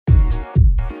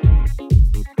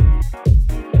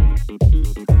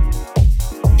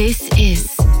This is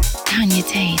Tanya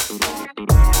Tate.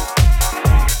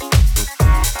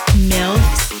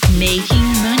 MILFs Making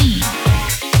Money.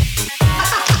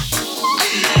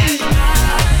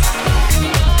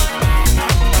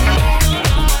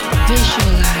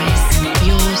 Visualize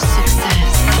your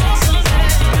success.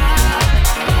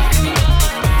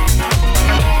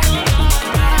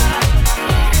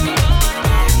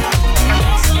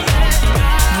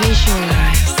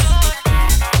 Visualize.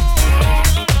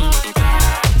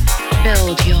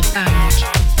 Build your bank.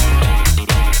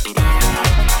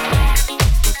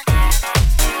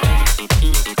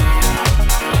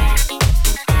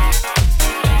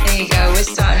 There you go, we're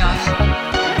starting off.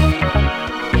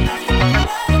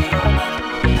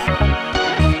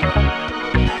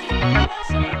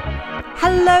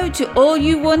 Hello to all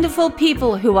you wonderful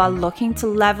people who are looking to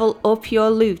level up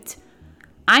your loot.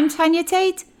 I'm Tanya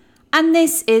Tate, and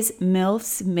this is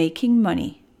MILFs Making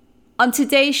Money. On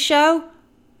today's show,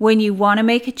 when you want to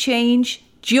make a change,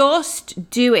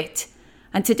 just do it.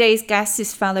 And today's guest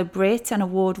is fellow Brit and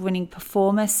award-winning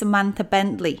performer Samantha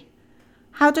Bentley.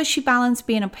 How does she balance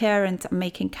being a parent and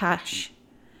making cash?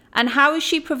 And how is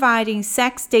she providing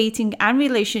sex, dating, and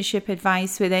relationship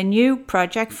advice with her new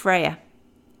Project Freya?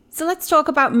 So let's talk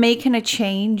about making a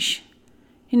change.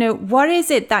 You know, what is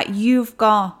it that you've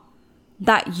got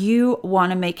that you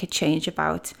want to make a change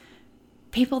about?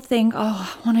 People think,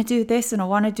 oh, I want to do this and I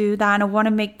want to do that and I want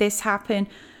to make this happen.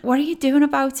 What are you doing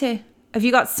about it? Have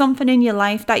you got something in your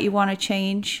life that you want to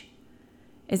change?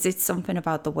 Is it something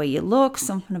about the way you look,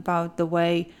 something about the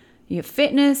way your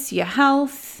fitness, your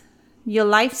health, your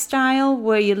lifestyle,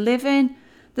 where you're living?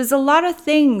 There's a lot of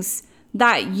things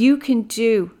that you can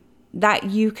do, that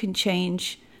you can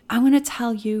change. I'm going to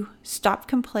tell you, stop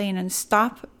complaining,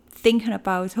 stop thinking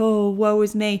about, oh, woe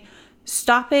is me.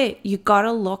 Stop it. You got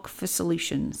to look for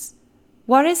solutions.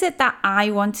 What is it that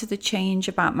I wanted to change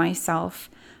about myself?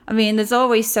 I mean, there's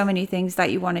always so many things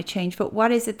that you want to change, but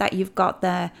what is it that you've got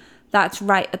there that's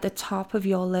right at the top of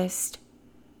your list?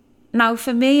 Now,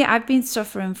 for me, I've been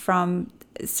suffering from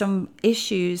some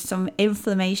issues, some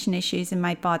inflammation issues in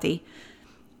my body.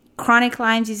 Chronic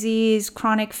Lyme disease,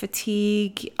 chronic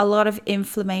fatigue, a lot of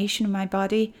inflammation in my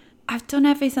body. I've done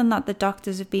everything that the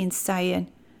doctors have been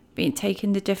saying. Been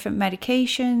taking the different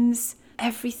medications.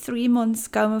 Every 3 months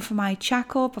going for my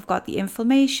checkup. I've got the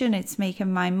inflammation. It's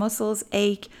making my muscles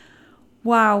ache.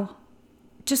 Wow.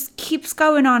 Just keeps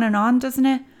going on and on, doesn't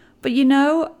it? But you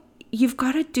know, you've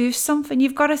got to do something.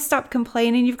 You've got to stop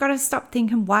complaining. You've got to stop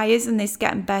thinking, why isn't this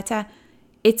getting better?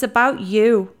 It's about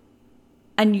you.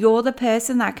 And you're the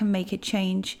person that can make a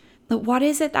change. But what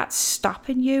is it that's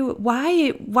stopping you?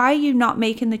 Why are you not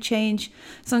making the change?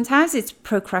 Sometimes it's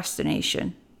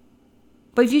procrastination.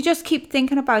 But if you just keep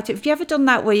thinking about it, have you ever done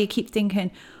that where you keep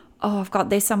thinking, oh, I've got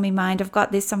this on my mind. I've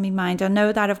got this on my mind. I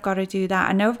know that I've got to do that.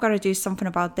 I know I've got to do something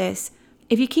about this.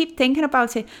 If you keep thinking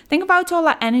about it, think about all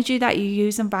that energy that you're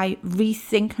using by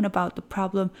rethinking about the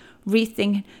problem,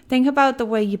 rethinking. Think about the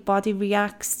way your body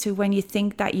reacts to when you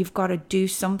think that you've got to do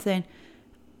something.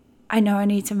 I know I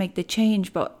need to make the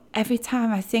change, but every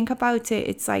time I think about it,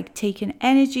 it's like taking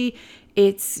energy.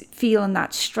 It's feeling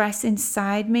that stress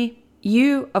inside me.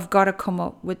 You have got to come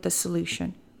up with the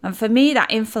solution. And for me, that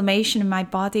inflammation in my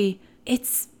body,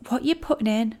 it's what you're putting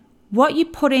in, what you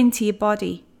put into your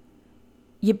body.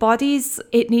 Your body's,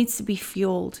 it needs to be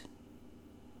fueled.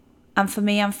 And for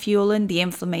me, I'm fueling the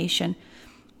inflammation.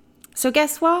 So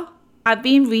guess what? I've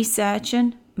been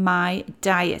researching my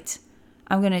diet.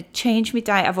 I'm going to change my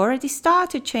diet. I've already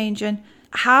started changing.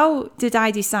 How did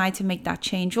I decide to make that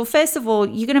change? Well, first of all,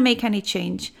 you're going to make any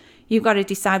change. You've got to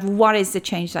decide what is the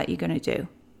change that you're going to do.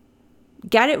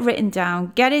 Get it written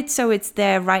down. Get it so it's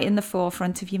there right in the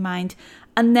forefront of your mind.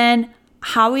 And then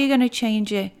how are you going to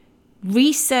change it?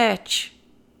 Research.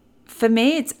 For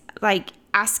me, it's like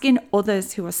asking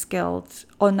others who are skilled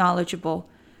or knowledgeable.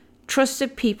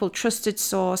 Trusted people, trusted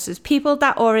sources, people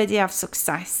that already have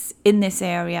success in this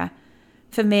area.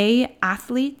 For me,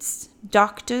 athletes,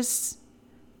 doctors,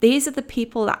 these are the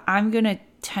people that I'm going to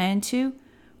turn to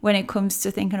when it comes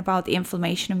to thinking about the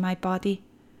inflammation in my body.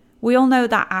 We all know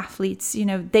that athletes, you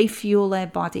know, they fuel their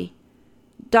body.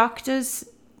 Doctors,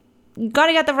 you got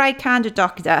to get the right kind of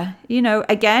doctor. You know,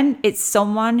 again, it's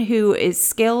someone who is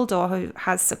skilled or who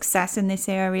has success in this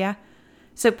area.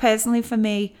 So personally for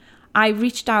me, I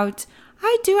reached out.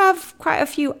 I do have quite a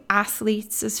few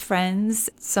athletes as friends.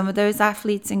 Some of those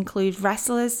athletes include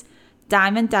wrestlers,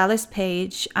 Diamond Dallas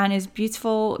Page and his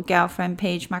beautiful girlfriend,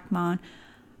 Paige McMahon.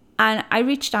 And I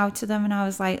reached out to them and I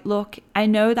was like, look, I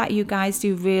know that you guys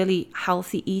do really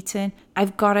healthy eating.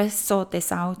 I've got to sort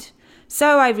this out.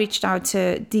 So I reached out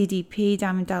to DDP,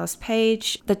 Diamond Dallas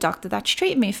Page, the doctor that's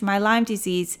treated me for my Lyme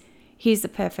disease. He's the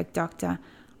perfect doctor.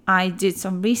 I did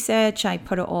some research. I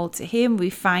put it all to him. We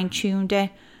fine-tuned it.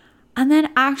 And then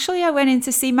actually I went in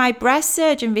to see my breast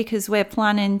surgeon because we're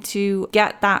planning to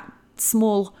get that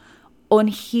small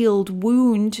unhealed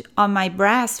wound on my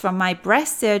breast from my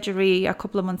breast surgery a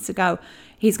couple of months ago.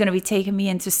 He's going to be taking me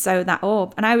in to sew that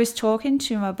up. And I was talking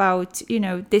to him about,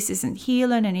 this isn't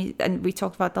healing. And we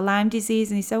talked about the Lyme disease.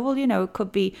 And he said, well, it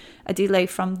could be a delay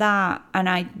from that. And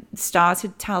I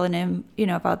started telling him,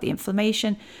 about the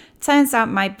inflammation. Turns out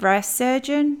my breast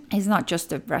surgeon is not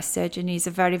just a breast surgeon. He's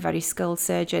a very, very skilled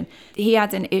surgeon. He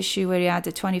had an issue where he had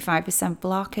a 25%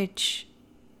 blockage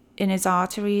in his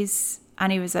arteries.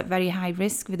 And he was at very high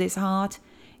risk with his heart.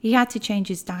 He had to change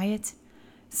his diet.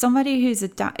 Somebody who's a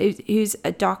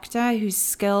doctor, who's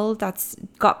skilled, that's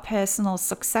got personal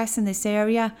success in this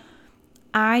area,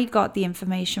 I got the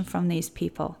information from these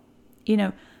people.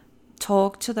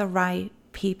 Talk to the right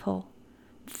people.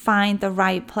 Find the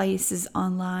right places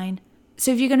online.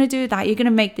 So if you're going to do that, you're going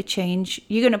to make the change.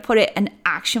 You're going to put an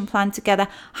action plan together.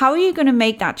 How are you going to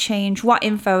make that change? What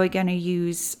info are you going to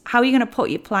use? How are you going to put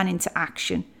your plan into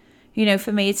action?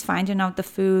 For me, it's finding out the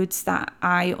foods that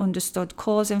I understood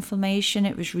cause inflammation.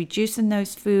 It was reducing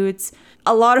those foods.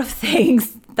 A lot of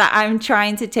things that I'm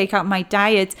trying to take out my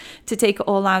diet, to take it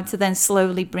all out, to then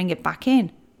slowly bring it back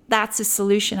in. That's a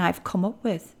solution I've come up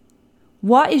with.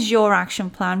 What is your action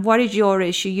plan? What is your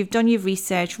issue? You've done your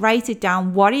research. Write it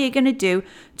down. What are you going to do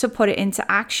to put it into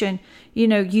action?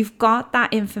 You've got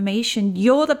that information.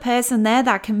 You're the person there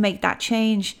that can make that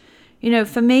change.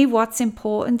 For me, what's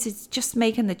important is just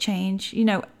making the change.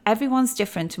 Everyone's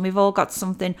different and we've all got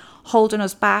something holding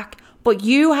us back. But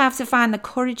you have to find the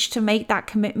courage to make that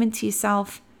commitment to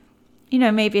yourself.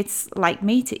 Maybe it's like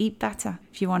me, to eat better.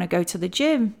 If you want to go to the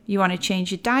gym, you want to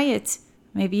change your diet.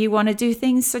 Maybe you want to do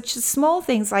things such as small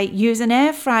things like use an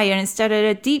air fryer instead of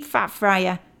a deep fat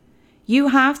fryer. You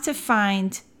have to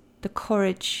find the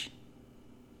courage,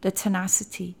 the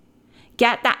tenacity.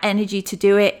 Get that energy to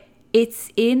do it. It's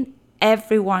in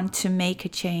everyone to make a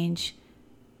change.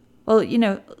 Well,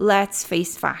 let's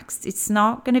face facts. It's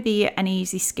not going to be an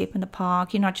easy skip in the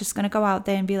park. You're not just going to go out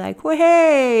there and be like, well,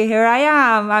 hey, here I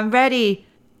am. I'm ready.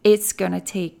 It's going to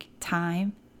take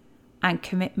time and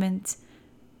commitment.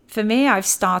 For me, I've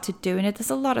started doing it. There's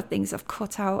a lot of things I've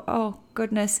cut out. Oh,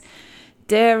 goodness.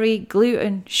 Dairy,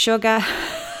 gluten, sugar.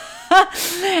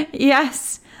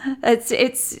 Yes.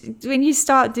 It's when you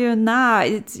start doing that,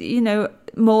 it's,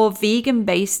 more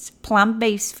vegan-based,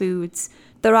 plant-based foods.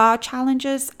 There are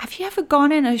challenges. Have you ever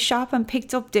gone in a shop and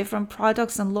picked up different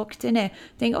products and looked in it?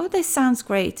 Think, oh, this sounds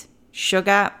great.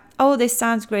 Sugar. Oh, this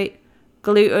sounds great.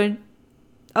 Gluten.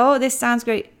 Oh, this sounds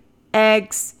great.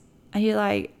 Eggs. And you're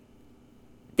like,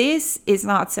 this is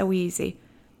not so easy.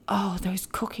 Oh, those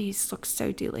cookies look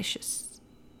so delicious.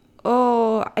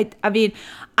 Oh,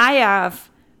 I have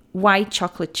white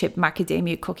chocolate chip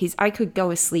macadamia cookies. I could go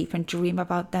asleep and dream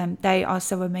about them. They are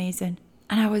so amazing.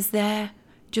 And I was there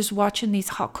just watching these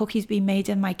hot cookies being made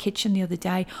in my kitchen the other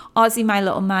day. Ozzy, my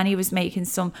little man, he was making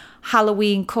some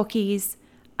Halloween cookies.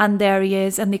 And there he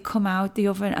is. And they come out the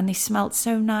oven and they smelled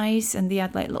so nice. And they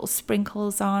had like little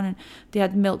sprinkles on. And they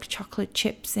had milk chocolate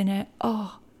chips in it.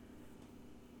 Oh.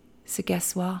 So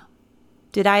guess what?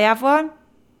 Did I have one?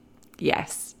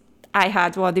 Yes. I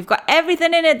had one. They've got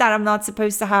everything in it that I'm not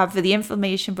supposed to have for the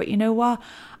inflammation. But you know what?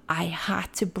 I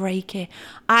had to break it.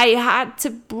 I had to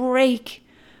break,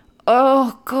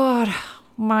 oh God,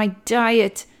 my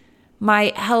diet,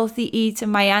 my healthy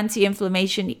eating, my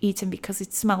anti-inflammation eating because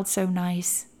it smelled so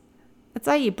nice. That's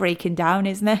how you're breaking down,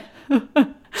 isn't it?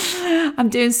 I'm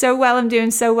doing so well. I'm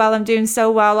doing so well. I'm doing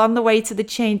so well. On the way to the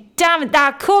chain. Damn it,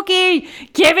 that cookie.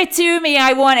 Give it to me.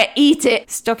 I want to eat it.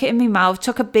 Stuck it in my mouth.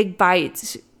 Took a big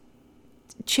bite.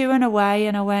 Chewing away.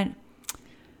 And I went,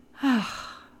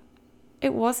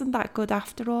 it wasn't that good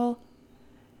after all.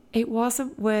 It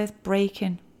wasn't worth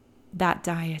breaking that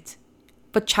diet.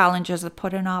 But challenges are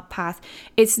put in our path.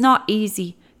 It's not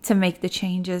easy to make the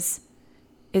changes.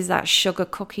 Is that sugar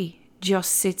cookie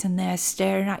just sitting there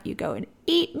staring at you going,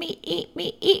 eat me, eat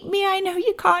me, eat me. I know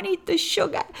you can't eat the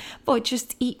sugar, but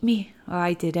just eat me. Oh,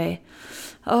 I did it.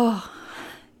 Oh,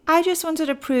 I just wanted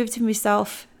to prove to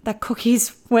myself that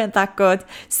cookies weren't that good.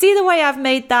 See the way I've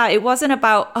made that? It wasn't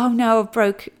about, oh no,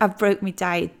 I've broke my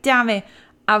diet. Damn it,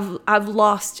 I've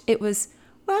lost. It was,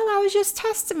 well, I was just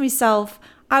testing myself.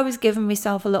 I was giving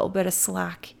myself a little bit of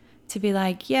slack to be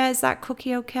like, yeah, is that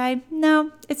cookie okay?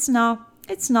 No, it's not.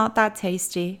 It's not that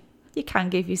tasty. You can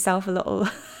give yourself a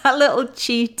little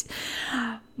cheat.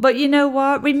 But you know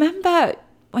what? Remember,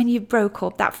 when you broke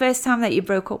up, that first time that you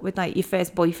broke up with like your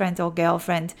first boyfriend or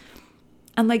girlfriend,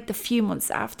 and like the few months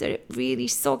after, it really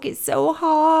sucked. It's so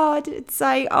hard. It's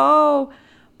like, oh,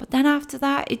 but then after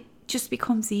that, it just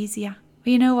becomes easier.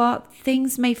 You know what?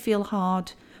 Things may feel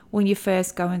hard when you're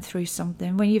first going through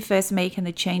something, when you're first making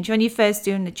the change, when you're first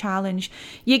doing the challenge.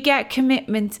 You get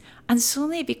commitment and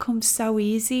suddenly it becomes so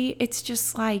easy. It's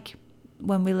just like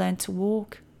when we learn to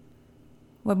walk,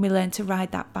 when we learn to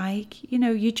ride that bike. You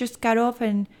know, you just get up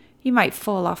and you might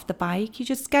fall off the bike. You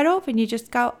just get up and you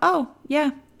just go, oh,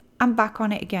 yeah, I'm back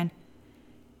on it again.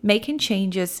 Making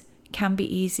changes can be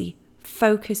easy.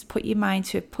 Focus, put your mind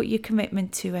to it, put your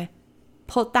commitment to it.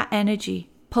 Put that energy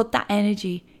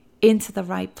into the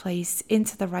right place,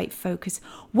 into the right focus.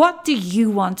 What do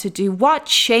you want to do? What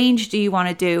change do you want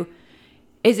to do?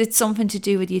 Is it something to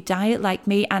do with your diet, like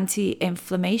me,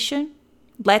 anti-inflammation?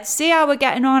 Let's see how we're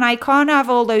getting on. I can't have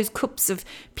all those cups of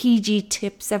PG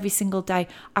Tips every single day.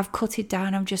 I've cut it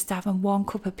down. I'm just having 1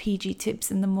 cup of PG Tips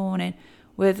in the morning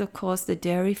with, of course, the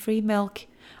dairy-free milk.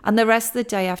 And the rest of the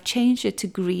day, I've changed it to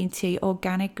green tea,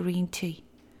 organic green tea.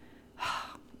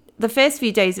 The first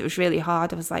few days, it was really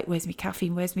hard. I was like, where's my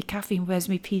caffeine? Where's my caffeine? Where's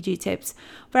my PG Tips?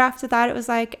 But after that, it was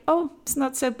like, oh, it's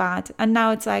not so bad. And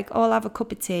now it's like, oh, I'll have a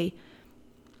cup of tea.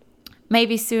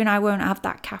 Maybe soon I won't have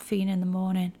that caffeine in the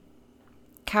morning.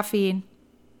 Caffeine,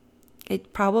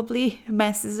 it probably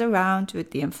messes around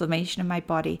with the inflammation in my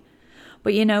body.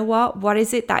 But you know what? What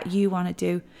is it that you want to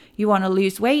do? You want to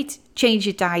lose weight, change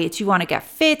your diet. You want to get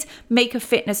fit, make a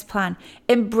fitness plan.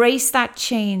 Embrace that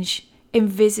change.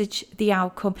 Envisage the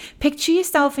outcome. Picture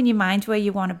yourself in your mind where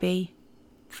you want to be.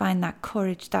 Find that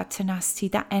courage, that tenacity,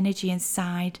 that energy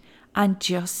inside, and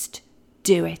just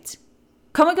do it.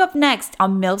 Coming up next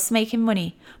on MILFs Making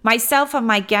Money, myself and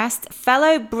my guest,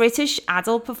 fellow British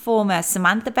adult performer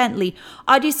Samantha Bentley,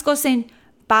 are discussing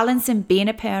balancing being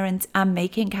a parent and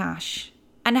making cash,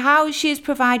 and how she is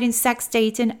providing sex,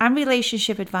 dating, and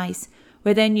relationship advice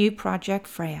with her new project,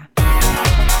 Freya.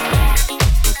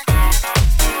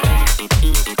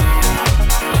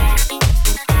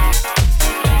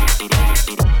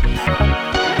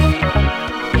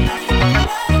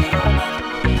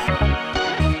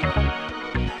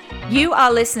 You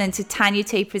are listening to Tanya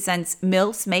Tate Presents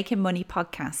MILFs Making Money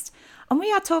podcast, and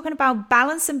we are talking about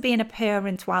balancing being a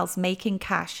parent whilst making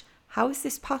cash. How is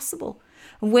this possible?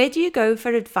 Where do you go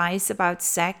for advice about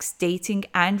sex, dating,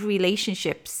 and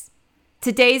relationships?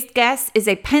 Today's guest is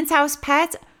a Penthouse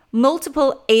Pet,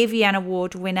 multiple AVN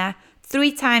Award winner,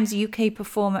 3 times UK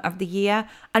Performer of the Year,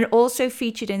 and also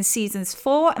featured in seasons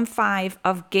 4 and 5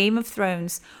 of Game of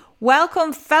Thrones.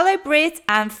 Welcome, fellow Brit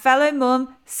and fellow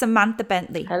mum, Samantha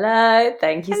Bentley. Hello,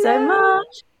 thank you so much.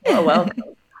 Oh, welcome.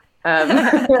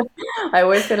 I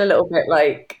always feel a little bit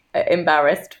like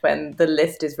embarrassed when the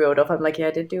list is reeled off. I'm like, yeah,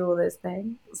 I did do all those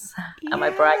things. Am I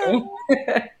bragging?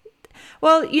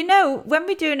 Well, you know, when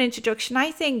we do an introduction, I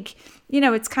think, you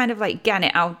know, it's kind of like getting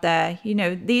it out there. You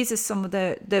know, these are some of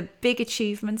the big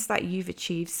achievements that you've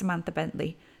achieved, Samantha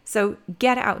Bentley. So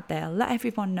get it out there. Let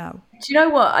everyone know. Do you know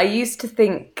what? I used to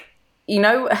think, you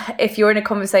know, if you're in a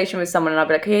conversation with someone and I'll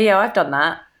be like, yeah, I've done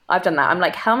that. I'm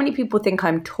like, how many people think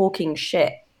I'm talking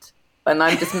shit and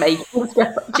I'm just making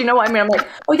stuff? Do you know what I mean? I'm like,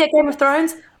 oh yeah, Game of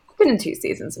Thrones? I've been in 2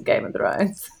 seasons of Game of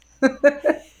Thrones.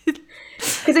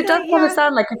 Because it does kind of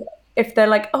sound like, if they're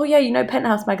like, oh yeah, you know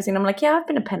Penthouse magazine. I'm like, yeah, I've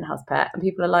been a Penthouse pet. And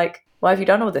people are like, why have you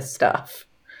done all this stuff?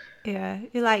 Yeah,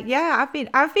 you're like, yeah,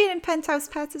 I've been in Penthouse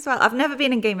Pet as well. I've never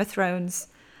been in Game of Thrones.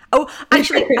 Oh,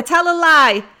 actually, I tell a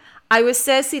lie. I was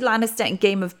Cersei Lannister in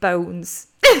Game of Bones.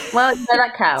 Well, no,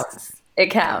 that counts.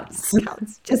 It counts.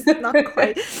 Just not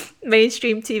quite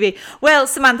mainstream TV. Well,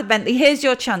 Samantha Bentley, here's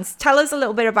your chance. Tell us a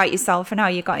little bit about yourself and how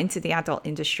you got into the adult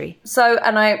industry. So,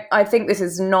 and I think this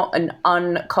is not an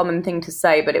uncommon thing to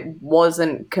say, but it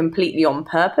wasn't completely on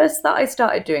purpose that I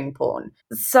started doing porn.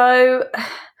 So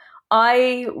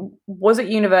I was at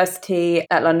university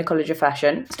at London College of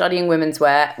Fashion studying women's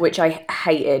wear, which I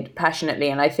hated passionately.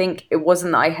 And I think it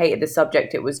wasn't that I hated the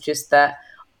subject. It was just that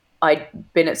I'd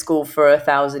been at school for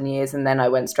 1,000 years and then I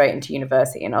went straight into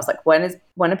university. And I was like, when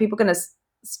are people going to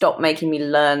stop making me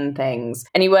learn things?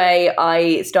 Anyway,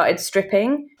 I started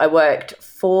stripping. I worked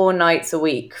 4 nights a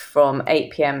week from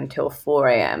 8 p.m. till 4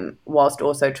 a.m. whilst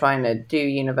also trying to do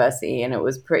university. And it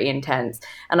was pretty intense.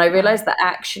 And I realized that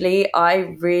actually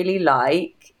I really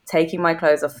like taking my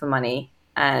clothes off for money.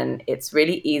 And it's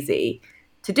really easy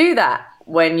to do that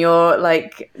when you're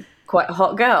like quite a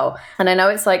hot girl. And I know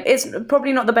it's like, it's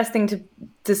probably not the best thing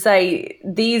to say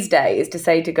these days, to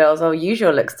say to girls, oh, use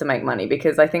your looks to make money,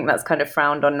 because I think that's kind of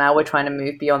frowned on now. We're trying to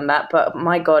move beyond that. But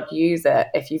my God, use it.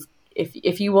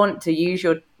 If you want to use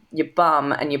your your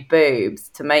bum and your boobs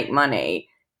to make money,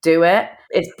 do it.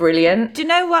 It's brilliant. Do you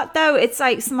know what though? It's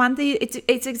like, Samantha,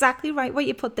 it's exactly right what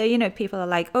you put there. You know, people are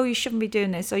like, oh, you shouldn't be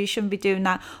doing this or you shouldn't be doing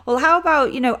that. Well, how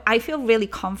about, you know, I feel really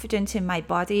confident in my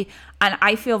body and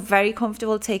I feel very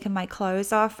comfortable taking my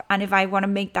clothes off. And if I want to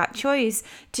make that choice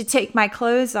to take my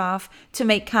clothes off to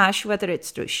make cash, whether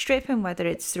it's through stripping, whether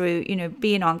it's through, you know,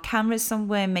 being on camera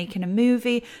somewhere, making a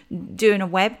movie, doing a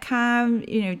webcam,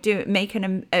 you know,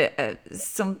 making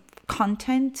some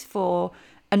content for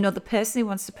another person who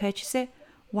wants to purchase it,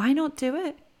 why not do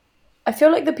it? I feel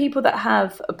like the people that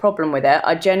have a problem with it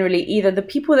are generally either the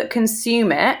people that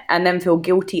consume it and then feel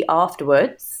guilty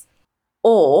afterwards,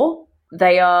 or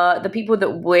they are the people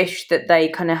that wish that they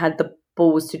kind of had the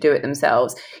balls to do it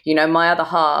themselves. You know, my other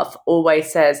half always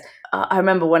says, I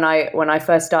remember when I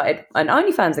first started an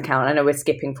OnlyFans account, I know we're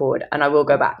skipping forward and I will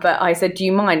go back, but I said, do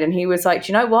you mind? And he was like,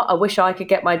 do you know what? I wish I could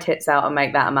get my tits out and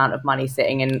make that amount of money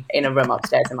sitting in a room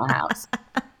upstairs in my house.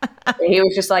 He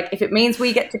was just like, if it means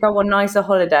we get to go on nicer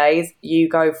holidays, you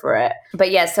go for it.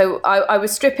 But yeah, so I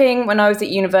was stripping when I was at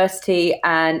university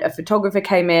and a photographer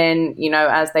came in, you know,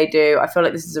 as they do. I feel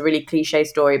like this is a really cliche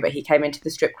story, but he came into the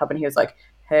strip club and he was like,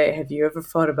 hey, have you ever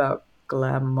thought about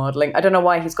glam modeling? I don't know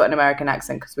why he's got an American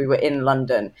accent because we were in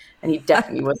London and he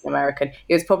definitely wasn't American.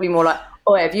 He was probably more like,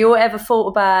 oh, have you ever thought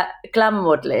about glam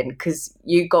modeling because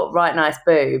you got right nice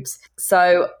boobs?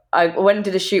 So I went and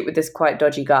did a shoot with this quite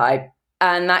dodgy guy.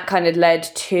 And that kind of led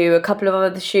to a couple of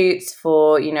other shoots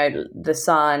for, you know, The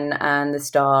Sun and The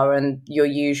Star and your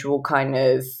usual kind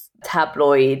of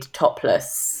tabloid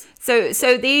topless.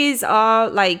 So these are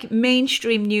like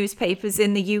mainstream newspapers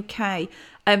in the UK,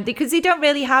 because they don't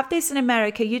really have this in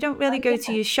America. You don't really go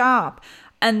to your shop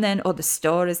and then, or the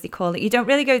store as they call it. You don't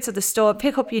really go to the store,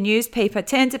 pick up your newspaper,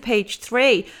 turn to page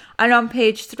 3, and on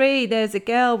page 3 there's a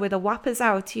girl with her whappers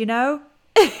out, you know?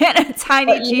 And a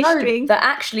tiny G-string. That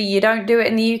actually you don't do it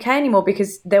in the UK anymore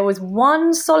because there was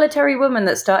one solitary woman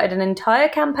that started an entire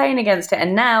campaign against it,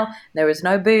 and now there is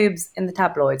no boobs in the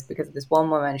tabloids because of this one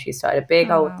woman. She started a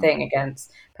big old thing against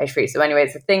page 3. So anyway,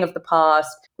 it's a thing of the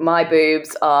past. My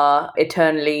boobs are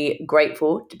eternally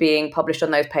grateful to being published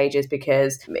on those pages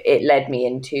because it led me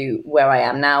into where I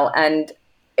am now. And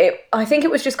I think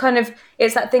it was just kind of,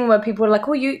 it's that thing where people are like,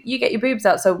 oh, you get your boobs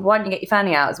out, so why don't you get your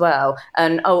fanny out as well?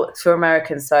 And oh, it's for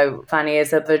Americans, so fanny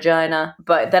is a vagina.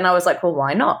 But then I was like, well,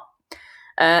 why not?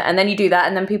 And then you do that,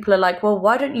 and then people are like, well,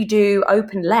 why don't you do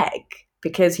open leg?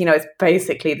 Because, you know, it's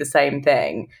basically the same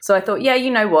thing. So I thought, yeah, you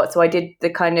know what? So I did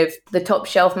the kind of the top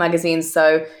shelf magazines.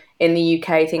 So in the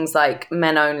UK, things like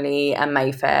Men Only and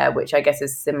Mayfair, which I guess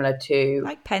is similar to...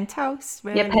 like Penthouse,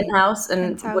 really. Yeah, Penthouse.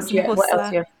 And Penthouse what else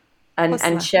do you have?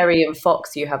 And Sherry and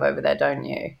Fox you have over there, don't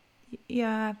you?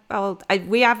 Yeah, well,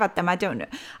 we have had them. I don't know.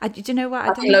 Do you know what? I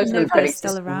don't think even know if they're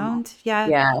still around.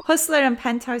 Yeah. Hustler and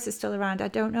Penthouse are still around. I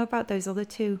don't know about those other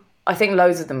two. I think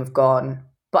loads of them have gone.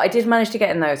 But I did manage to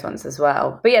get in those ones as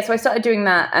well. But yeah, so I started doing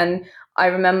that. And I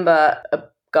remember a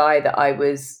guy that I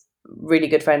was really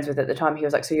good friends with at the time. He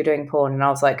was like, so you're doing porn? And I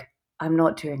was like, I'm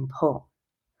not doing porn.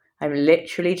 I'm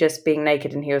literally just being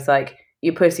naked. And he was like,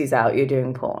 your pussy's out, you're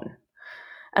doing porn.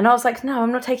 And I was like, no,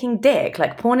 I'm not taking dick.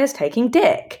 Like, porn is taking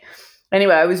dick.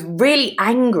 Anyway, I was really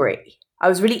angry. I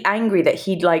was really angry that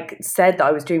he'd, like, said that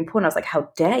I was doing porn. I was like, how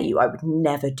dare you? I would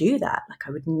never do that. Like,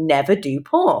 I would never do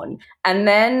porn. And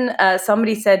then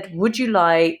somebody said, would you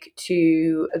like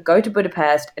to go to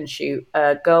Budapest and shoot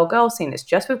a girl-girl scene? It's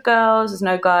just with girls. There's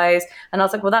no guys. And I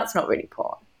was like, well, that's not really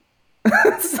porn.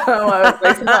 So I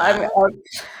was like,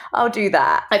 I'll do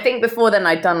that. I think before then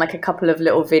I'd done like a couple of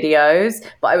little videos,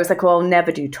 but I was like, well, I'll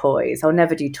never do toys.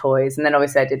 And then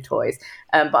obviously I did toys.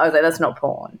 But I was like, that's not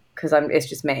porn because it's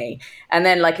just me. And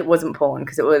then like it wasn't porn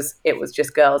because it was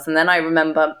just girls. And then I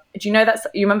remember, you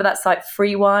remember that site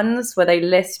Free Ones where they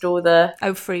list all the...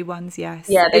 Oh, Free Ones, yes.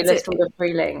 Yeah, they list all the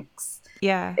free links.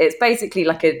 Yeah. It's basically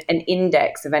like an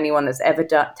index of anyone that's ever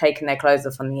taken their clothes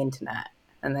off on the internet.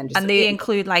 And they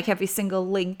include like every single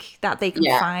link that they can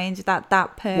find that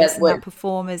person, that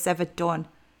performer's ever done.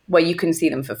 Where you can see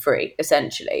them for free,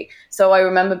 essentially. So I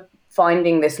remember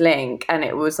finding this link and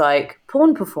it was like,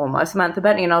 porn performer, Samantha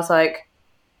Bentley. And I was like,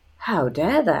 how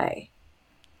dare they?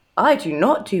 I do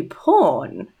not do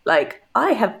porn. Like,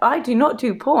 I do not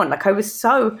do porn. Like, I was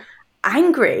so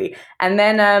angry. And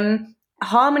then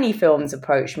Harmony Films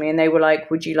approached me and they were like,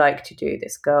 would you like to do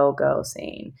this girl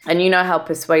scene? And you know how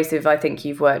persuasive I think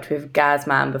you've worked with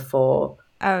Gazman before.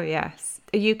 Oh, yes.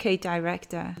 A UK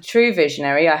director. True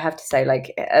visionary, I have to say.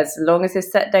 Like, as long as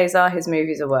his set days are, his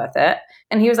movies are worth it.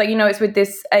 And he was like, you know, it's with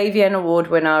this AVN award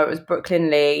winner. It was Brooklyn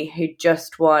Lee, who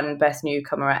just won Best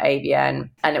Newcomer at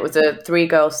AVN. And it was a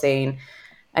 3-girl scene.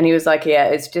 And he was like, yeah,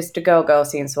 it's just a girl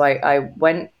scene. So I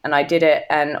went and I did it.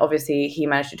 And obviously he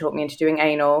managed to talk me into doing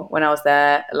anal when I was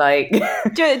there. Like,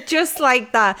 just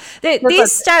like that.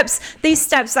 These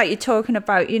steps that you're talking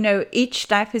about, you know, each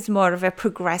step is more of a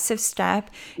progressive step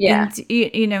into,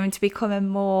 you know, into becoming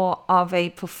more of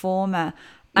a performer.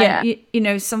 And, you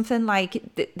know, something like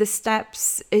the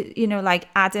steps, you know, like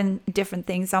adding different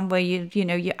things on where you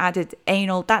know, you added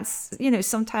anal. That's, you know,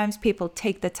 sometimes people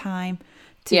take the time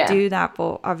to do that,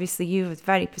 but obviously you were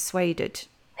very persuaded.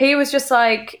 He was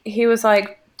like,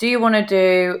 do you want to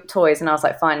do toys? And I was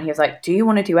like, fine. He was like, do you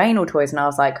want to do anal toys? And I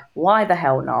was like, why the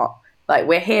hell not? Like,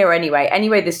 we're here anyway.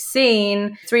 Anyway, this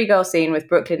scene, 3-girl scene with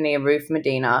Brooklyn Lee and Ruth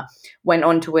Medina, went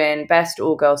on to win Best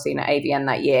All-Girl Scene at AVN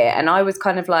that year. And I was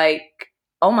kind of like,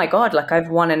 oh my God, like I've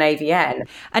won an AVN.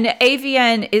 And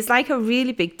AVN is like a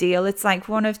really big deal. It's like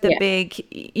one of the big,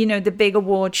 you know, the big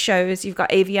award shows. You've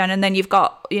got AVN and then you've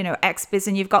got, you know, XBiz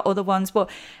and you've got other ones. But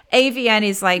AVN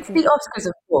is like... the Oscars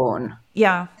of porn.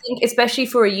 Yeah. I think especially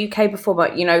for a UK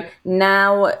performer, you know,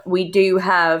 now we do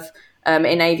have, in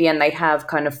AVN, they have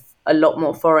kind of a lot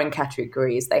more foreign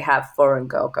categories. They have foreign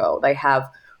girl, they have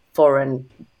foreign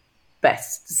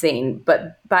best scene,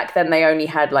 but back then they only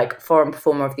had like foreign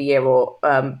performer of the year or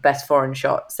best foreign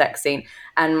shot sex scene,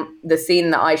 and the scene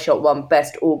that I shot won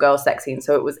best all girl sex scene,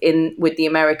 so it was in with the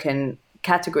American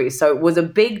category. So it was a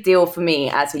big deal for me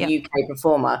as a UK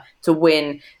performer to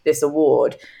win this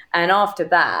award. And after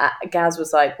that, Gaz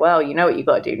was like, well, you know what you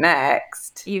got to do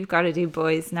next? You've got to do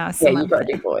boys now. Yeah, you've got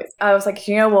to do boys. I was like,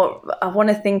 you know what? I want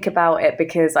to think about it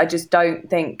because I just don't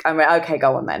think... I'm like, okay,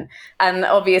 go on then. And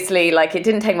obviously, like, it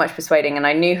didn't take much persuading and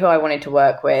I knew who I wanted to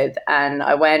work with. And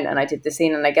I went and I did the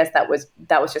scene and I guess that was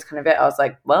just kind of it. I was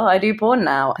like, well, I do porn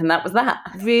now. And that was that.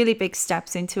 Really big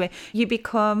steps into it. You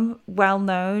become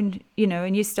well-known, you know,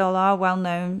 and you still are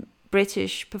well-known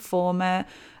British performer,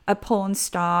 a porn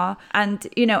star. And,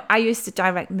 you know, I used to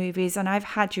direct movies and I've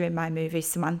had you in my movie,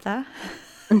 Samantha.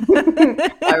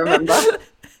 I remember.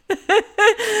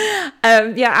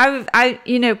 I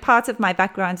you know, part of my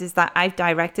background is that I've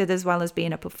directed as well as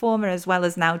being a performer, as well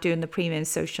as now doing the premium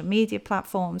social media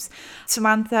platforms.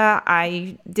 Samantha,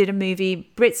 I did a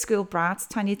movie, Brit School Brats,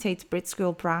 Tanya Tate's Brit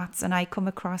School Brats, and I come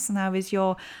across and I was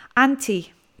your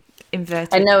auntie.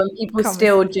 Inverted. I know, and people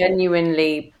still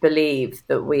genuinely believe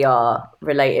that we are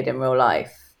related in real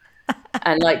life.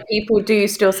 And like people do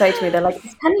still say to me, they're like,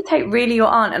 is Tanya Tate really your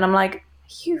aunt? And I'm like, are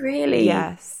you really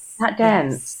that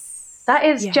dense? Yes. That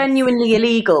is genuinely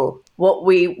illegal, what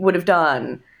we would have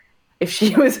done if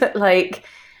she was like...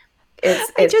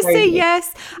 I just say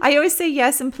yes. I always say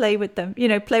yes and play with them, you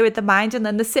know, play with the mind. And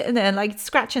then they're sitting there and like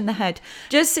scratching the head.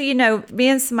 Just so you know, me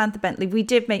and Samantha Bentley, we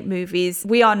did make movies.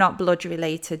 We are not blood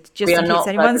related. Just in case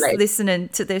anyone's listening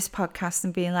to this podcast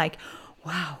and being like,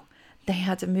 wow, they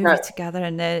had a movie together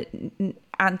and they're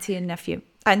auntie and nephew.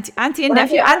 Auntie and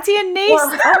nephew, auntie and niece.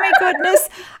 Well, oh my goodness.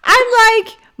 I'm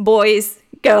like, boys,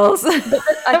 girls.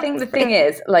 I think the thing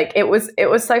is, like, it was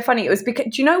so funny. It was because,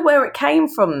 do you know where it came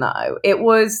from though? It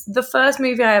was the first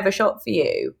movie I ever shot for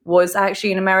you was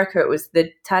actually in America. It was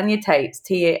the Tanya Tate's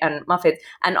Tea and Muffins,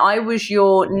 and I was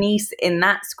your niece in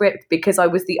that script because I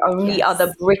was the only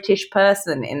other British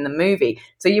person in the movie.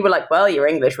 So you were like, well, you're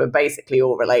English. We're basically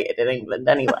all related in England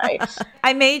anyway.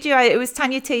 I made you. It was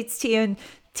Tanya Tate's Tea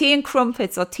and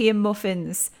Crumpets or Tea and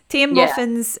Muffins. Tea and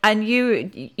Muffins, and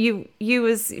you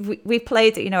was, we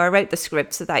played, you know, I wrote the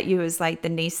script so that you was like the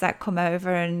niece that come over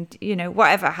and, you know,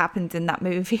 whatever happened in that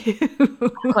movie. I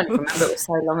can't remember, it was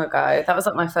so long ago. That was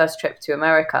like my first trip to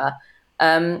America.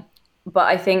 But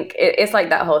I think it's like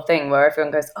that whole thing where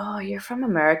everyone goes, oh, you're from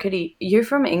America, you're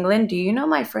from England, do you know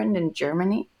my friend in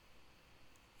Germany?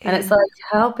 And it's like,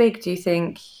 how big do you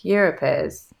think Europe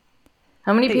is?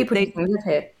 How many people do you think live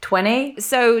here? 20?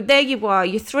 So there you are.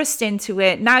 You're thrust into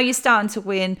it. Now you're starting to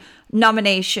win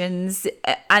nominations.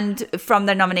 And from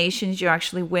the nominations, you're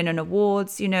actually winning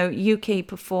awards. You know, UK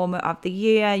Performer of the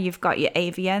Year. You've got your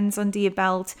AVNs under your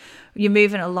belt. You're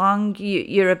moving along.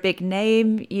 You're a big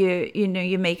name. You know,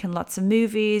 you're making lots of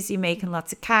movies. You're making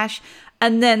lots of cash.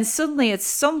 And then suddenly at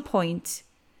some point,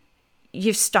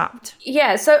 you've stopped.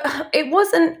 Yeah. So it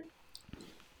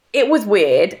was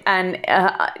weird. And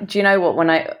do you know what? When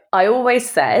I always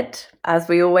said, as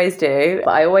we always do,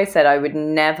 but I always said I would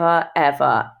never,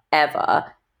 ever, ever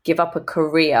give up a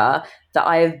career that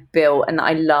I have built and that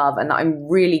I love and that I'm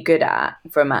really good at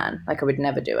for a man. Like I would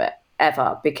never do it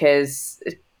ever because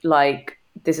like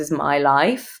this is my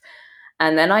life.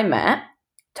 And then I met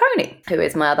Tony, who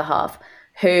is my other half.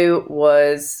 who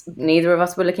was, neither of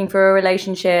us were looking for a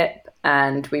relationship.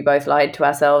 And we both lied to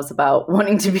ourselves about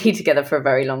wanting to be together for a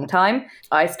very long time.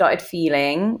 I started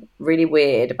feeling really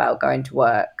weird about going to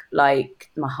work.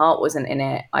 Like my heart wasn't in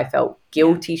it. I felt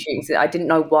guilty shooting. I didn't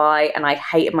know why. And I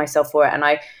hated myself for it. And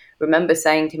I remember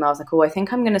saying to him, I was like, oh, I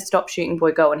think I'm going to stop shooting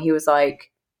boy girl. And he was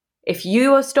like, if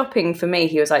you are stopping for me,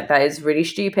 he was like, that is really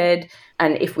stupid.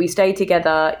 And if we stay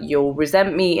together, you'll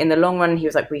resent me in the long run. He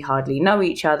was like, we hardly know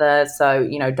each other. So,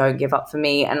 don't give up for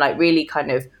me. And like really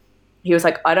kind of, he was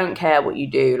like, I don't care what you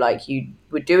do. Like you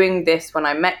were doing this when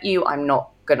I met you. I'm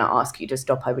not going to ask you to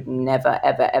stop. I would never,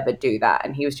 ever, ever do that.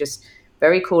 And he was just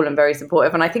very cool and very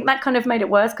supportive. And I think that kind of made it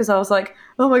worse because I was like,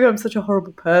 oh my God, I'm such a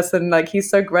horrible person. Like he's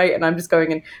so great. And I'm just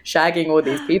going and shagging all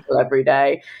these people every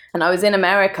day. And I was in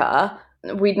America.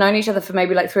 We'd known each other for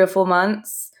maybe like 3 or 4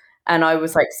 months. And I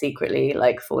was like secretly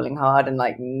like falling hard and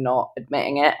like not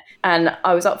admitting it. And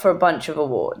I was up for a bunch of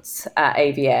awards at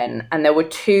AVN. And there were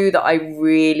 2 that I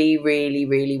really, really,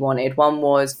 really wanted. One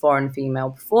was Foreign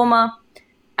Female Performer.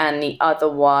 And the other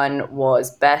one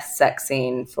was Best Sex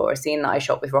Scene for a scene that I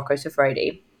shot with Rocco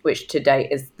Siffredi, which to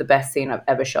date is the best scene I've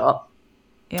ever shot.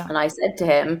 Yeah. And I said to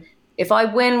him, if I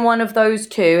win one of those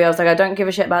 2, I was like, I don't give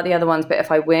a shit about the other ones, but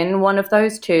if I win one of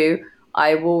those 2,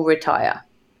 I will retire.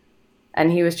 And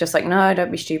he was just like, no,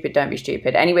 don't be stupid, don't be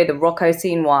stupid. Anyway, the Rocco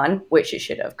scene won, which it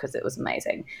should have because it was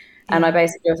amazing. Yeah. And I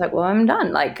basically was like, well, I'm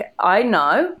done. Like, I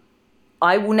know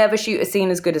I will never shoot a scene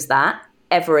as good as that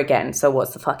ever again. So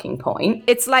what's the fucking point?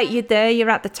 It's like you're there, you're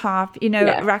at the top.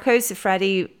 Rocco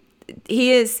Siffredi,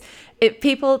 he is,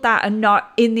 people that are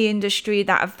not in the industry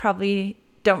that have probably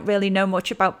don't really know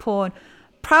much about porn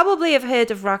probably have heard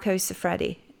of Rocco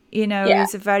Siffredi.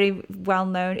 He's a very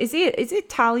well-known. Is he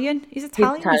Italian? He's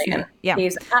Italian. He's Italian. Yeah.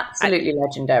 He's absolutely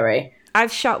legendary.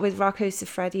 I've shot with Rocco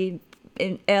Siffredi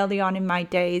early on in my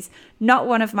days. Not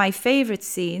one of my favorite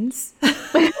scenes.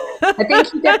 I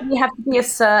think you definitely have to be a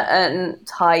certain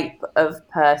type of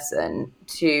person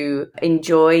to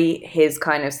enjoy his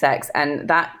kind of sex. And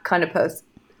that kind of person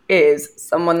is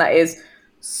someone that is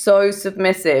so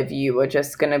submissive. You are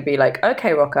just going to be like,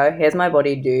 okay, Rocco, here's my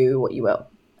body. Do what you will.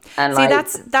 And see,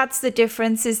 that's the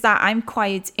difference, is that I'm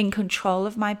quite in control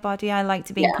of my body. I like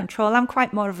to be in control. I'm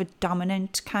quite more of a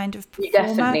dominant kind of performer. You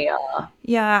definitely are.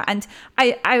 Yeah, and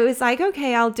I was like,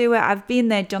 okay, I'll do it. I've been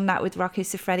there, done that with Rocco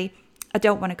Siffredi. I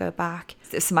don't want to go back.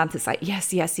 Samantha's like,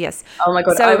 yes. Oh my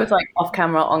God, so, I was like off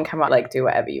camera, on camera, like do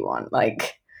whatever you want,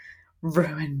 like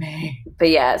ruin me. But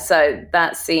yeah, so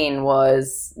that scene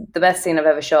was the best scene I've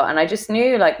ever shot. And I just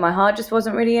knew like my heart just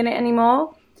wasn't really in it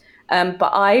anymore.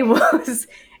 But I was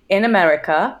in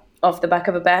America off the back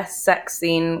of a Best Sex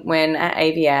Scene win at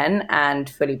AVN and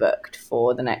fully booked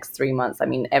for the next 3 months. I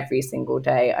mean, every single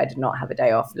day. I did not have a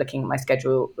day off. Looking at my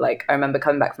schedule, like I remember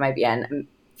coming back from AVN and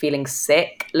feeling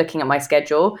sick, looking at my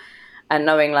schedule and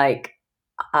knowing like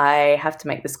I have to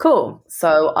make this call.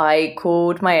 So I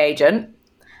called my agent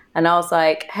and I was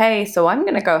like, hey, so I'm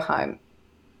going to go home.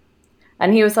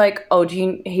 And he was like,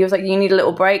 he was like, you need a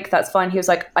little break? That's fine. He was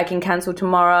like, I can cancel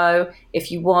tomorrow.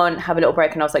 If you want, have a little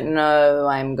break. And I was like, no,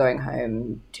 I'm going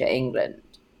home to England.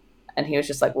 And he was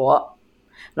just like, what?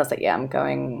 And I was like, yeah, I'm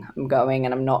going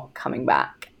and I'm not coming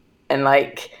back. And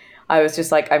like, I was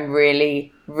just like, I'm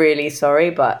really, really sorry,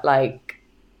 but like,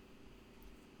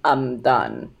 I'm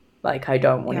done. Like, I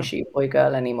don't want to shoot boy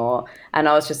girl anymore. And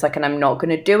I was just like, and I'm not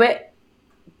going to do it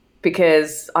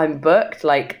because I'm booked.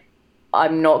 Like,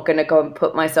 I'm not going to go and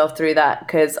put myself through that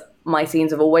because my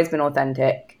scenes have always been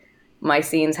authentic. My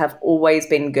scenes have always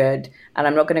been good. And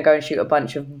I'm not going to go and shoot a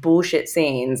bunch of bullshit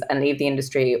scenes and leave the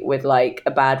industry with like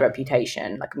a bad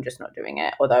reputation. Like, I'm just not doing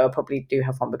it. Although I probably do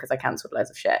have one because I cancelled loads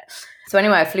of shit. So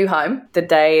anyway, I flew home the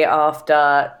day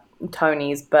after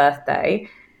Tony's birthday.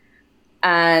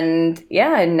 And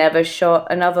yeah, I never shot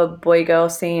another boy-girl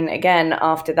scene again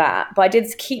after that. But I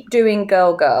did keep doing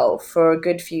girl-girl for a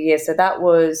good few years. So that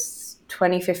was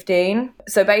 2015.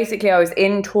 So basically I was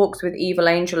in talks with Evil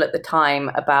Angel at the time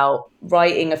about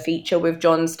writing a feature with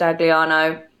John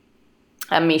Stagliano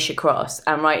and Misha Cross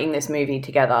and writing this movie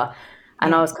together.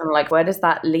 And I was kind of like, where does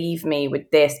that leave me with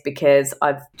this? Because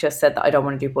I've just said that I don't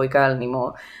want to do boy girl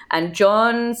anymore. And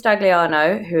John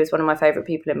Stagliano, who is one of my favorite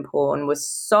people in porn, was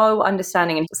so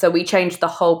understanding. And so we changed the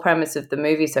whole premise of the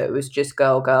movie. So it was just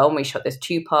girl. And we shot this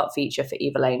 2-part feature for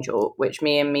Evil Angel, which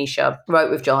me and Misha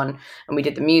wrote with John and we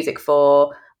did the music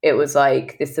for. It was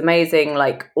like this amazing,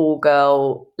 like all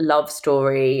girl love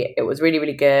story. It was really,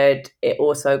 really good. It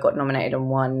also got nominated and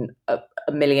won a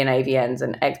million AVNs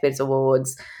and XBiz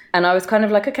awards. And I was kind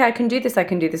of like, okay, I can do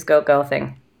this girl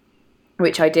thing,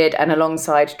 which I did. And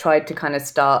alongside tried to kind of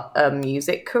start a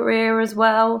music career as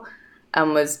well.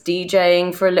 and was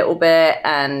DJing for a little bit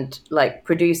and like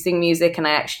producing music. And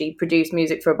I actually produced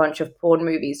music for a bunch of porn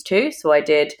movies too. So I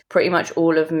did pretty much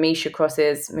all of Misha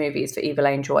Cross's movies for Evil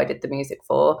Angel. I did the music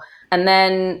for. And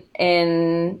then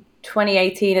in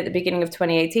 2018, at the beginning of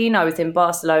 2018, I was in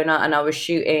Barcelona and I was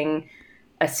shooting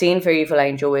a scene for Evil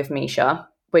Angel with Misha,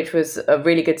 which was a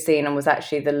really good scene and was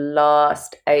actually the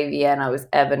last AVN I was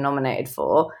ever nominated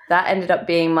for. That ended up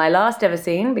being my last ever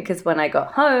scene because when I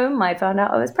got home, I found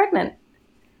out I was pregnant.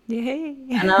 Yay.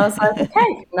 And I was like,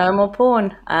 okay, no more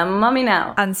porn. I'm a mummy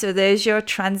now. And so there's your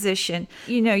transition.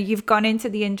 You know, you've gone into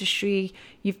the industry,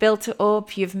 you've built it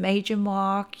up, you've made your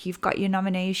mark, you've got your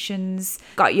nominations,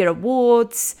 got your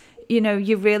awards, you know,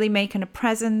 you're really making a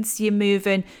presence, you're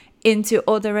moving into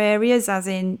other areas, as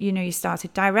in, you know, you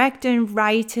started directing,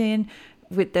 writing,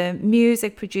 with the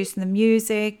music, producing the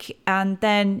music. And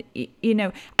then, you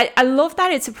know, I love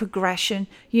that it's a progression.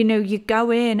 You know, you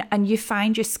go in and you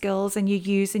find your skills and you're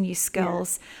using your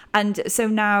skills. Yeah. And so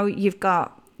now you're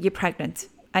pregnant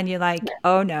and you're like,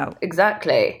 oh no.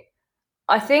 Exactly.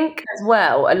 I think as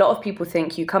well, a lot of people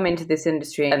think you come into this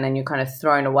industry and then you're kind of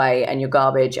thrown away and you're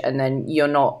garbage and then you're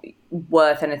not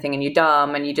worth anything and you're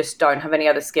dumb and you just don't have any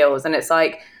other skills. And it's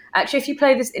like, actually, if you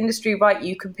play this industry right,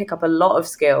 you can pick up a lot of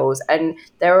skills, and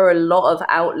there are a lot of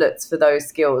outlets for those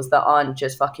skills that aren't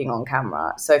just fucking on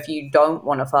camera. So if you don't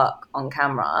want to fuck on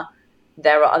camera,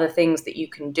 there are other things that you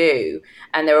can do,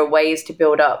 and there are ways to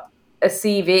build up a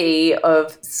CV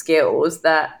of skills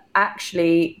that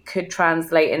actually could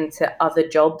translate into other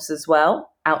jobs as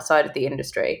well outside of the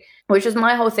industry, which was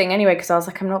my whole thing anyway, because I was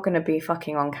like, I'm not going to be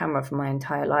fucking on camera for my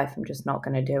entire life. I'm just not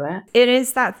going to do it. It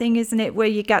is that thing, isn't it, where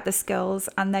you get the skills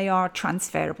and they are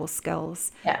transferable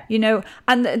skills. Yeah. You know,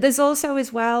 and there's also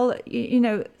as well, you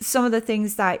know, some of the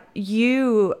things that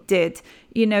you did,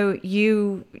 you know,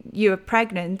 you were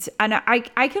pregnant, and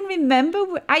I can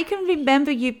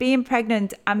remember you being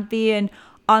pregnant and being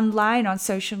online on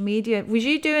social media. Was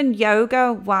you doing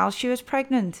yoga while she was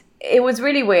pregnant? It was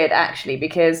really weird, actually,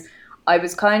 because I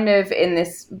was kind of in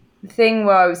this thing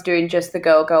where I was doing just the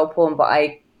girl porn, but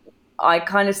I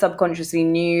kind of subconsciously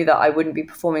knew that I wouldn't be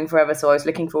performing forever. So I was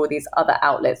looking for all these other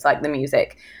outlets like the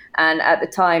music. And at the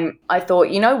time I thought,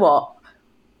 you know what?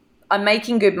 I'm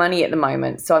making good money at the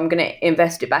moment, so I'm going to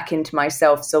invest it back into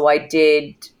myself. So I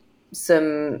did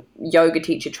some yoga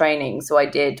teacher training. So I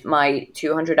did my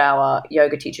 200-hour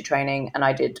yoga teacher training, and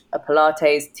I did a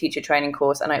Pilates teacher training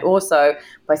course. And I also,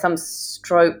 by some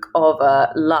stroke of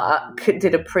luck,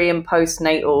 did a pre and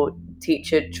postnatal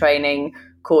teacher training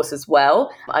course as well.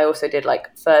 I also did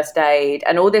like first aid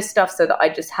and all this stuff, so that I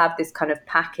just have this kind of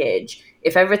package.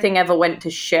 If everything ever went to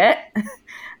shit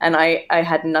and I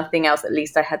had nothing else, at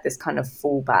least I had this kind of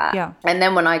fallback. Yeah. And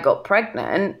then when I got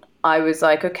pregnant, I was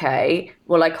like, okay,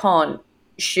 well, I can't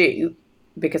shoot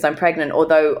because I'm pregnant,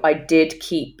 although I did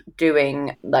keep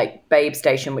doing like Babe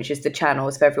Station, which is the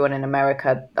channels for everyone in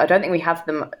America. I don't think we have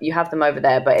them. You have them over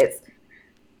there, but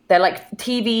they're like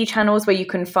TV channels where you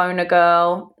can phone a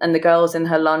girl and the girl's in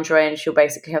her lingerie and she'll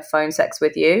basically have phone sex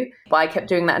with you. But I kept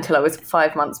doing that until I was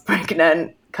 5 months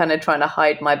pregnant, kind of trying to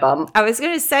hide my bump. I was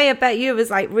going to say, I bet you it was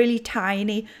like really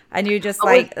tiny and you just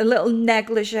like a little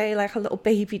negligee, like a little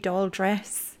baby doll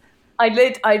dress. I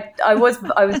was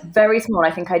very small.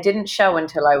 I think I didn't show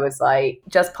until I was like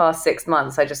just past 6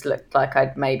 months. I just looked like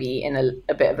I'd maybe eaten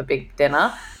a bit of a big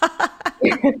dinner.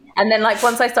 And then like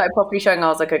once I started properly showing, I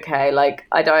was like, okay, like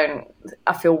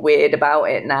I feel weird about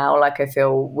it now. Like I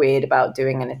feel weird about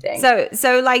doing anything.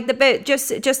 So like just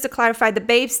to clarify, the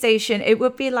Babe Station, it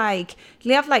would be like,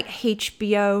 they have like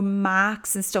HBO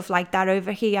Max and stuff like that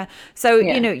over here. So,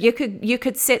 yeah. You know, you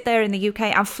could sit there in the UK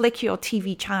and flick your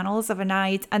TV channels of a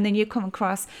night, and then you come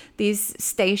across these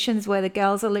stations where the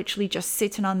girls are literally just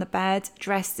sitting on the bed,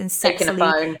 dressed in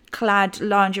sexily clad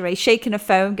lingerie, shaking a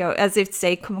phone, go as if to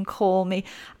say, come and call me.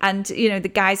 And, you know, the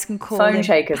guys can call phone them.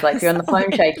 Shakers, like you're on the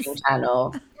phone shaking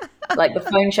channel. Like the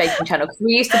phone shaking channel, because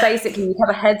we used to basically, you'd have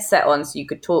a headset on so you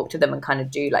could talk to them and kind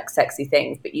of do like sexy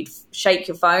things, but you'd shake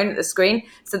your phone at the screen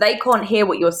so they can't hear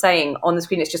what you're saying on the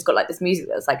screen. It's just got like this music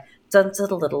that's like dun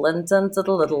dun little and dun dun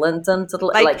little and dun dun,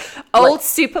 like old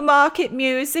supermarket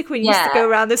music when you used to go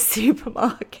around the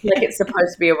supermarket. Like it's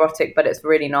supposed to be erotic, but it's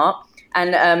really not.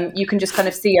 And you can just kind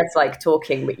of see us like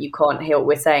talking, but you can't hear what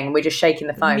we're saying. We're just shaking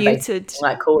the phone, muted.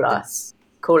 Like call us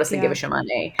and give us your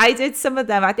money. I did some of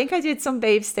them. I think I did some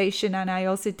Babe Station, and I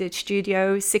also did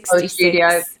Studio 66. Oh,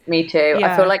 Studio, me too.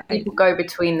 Yeah, I feel like people go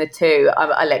between the two.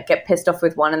 I like get pissed off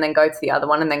with one and then go to the other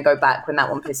one and then go back when that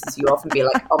one pisses you off and be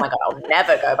like, oh my God, I'll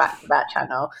never go back to that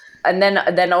channel. And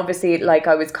then obviously like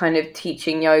I was kind of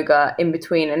teaching yoga in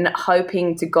between and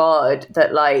hoping to God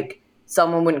that like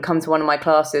someone wouldn't come to one of my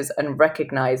classes and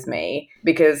recognize me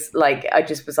because like I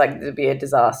just was like, it'd be a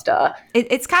disaster.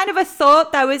 It's kind of a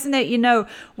thought though, isn't it? You know,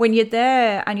 when you're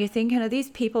there and you're thinking, are these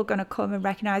people going to come and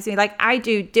recognize me? Like I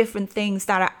do different things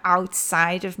that are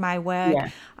outside of my work. Yeah.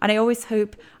 And I always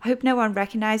hope no one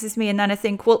recognizes me. And then I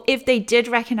think, well, if they did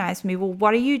recognize me, well,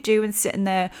 what are you doing sitting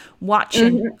there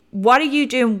watching? Mm-hmm. What are you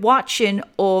doing watching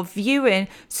or viewing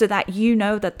so that you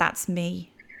know that that's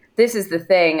me? This is the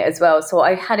thing as well. So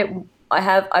I've had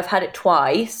it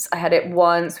twice. I had it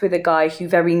once with a guy who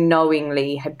very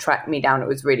knowingly had tracked me down. It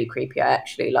was really creepy. I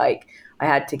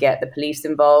had to get the police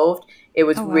involved. It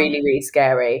was really, really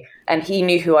scary. And he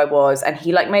knew who I was. And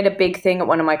he like made a big thing at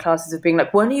one of my classes of being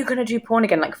like, when are you going to do porn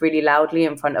again? Like really loudly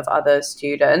in front of other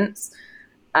students.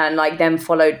 And like then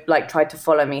tried to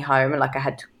follow me home. And like I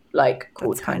had to like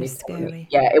call That's kind of scary.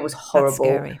 Yeah, it was horrible.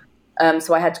 That's scary.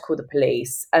 So I had to call the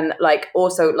police. And like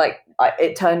also like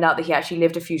it turned out that he actually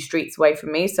lived a few streets away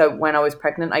from me. So when I was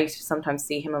pregnant, I used to sometimes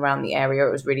see him around the area.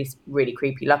 It was really, really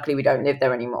creepy. Luckily, we don't live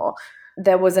there anymore.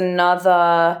 There was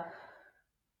another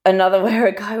where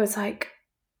a guy was like,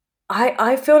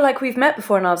 I feel like we've met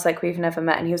before. And I was like, we've never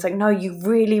met. And he was like, no, you're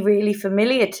really, really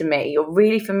familiar to me. You're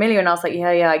really familiar. And I was like,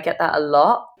 yeah, I get that a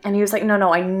lot. And he was like,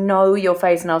 no, I know your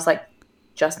face. And I was like,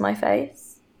 just my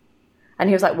face? And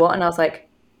he was like, what? And I was like,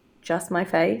 just my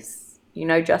face? You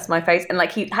know, just my face? And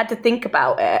like he had to think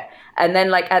about it. And then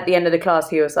like at the end of the class,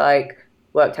 he was like,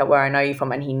 worked out where I know you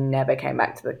from. And he never came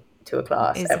back to a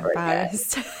class He's ever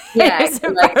embarrassed. again. Yeah, he's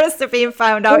embarrassed of being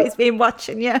found out. He's been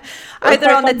watching you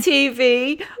either on the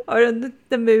TV or on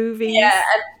the movies. Yeah,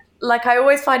 and like I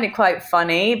always find it quite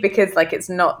funny because like it's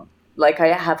not like I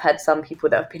have had some people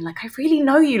that have been like, I really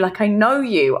know you, like I know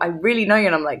you, I really know you,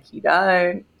 and I'm like, you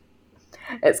don't.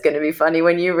 It's going to be funny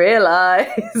when you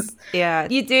realize. Yeah,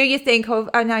 you do. You think, oh,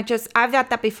 and I've had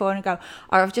that before, and I go,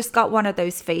 oh, I've just got one of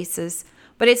those faces.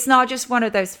 But it's not just one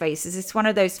of those faces. It's one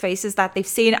of those faces that they've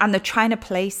seen and they're trying to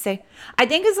place it. I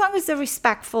think as long as they're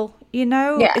respectful, you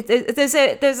know, yeah. There's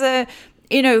a,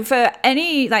 you know, for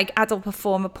any like adult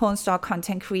performer, porn star,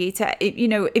 content creator, you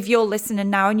know, if you're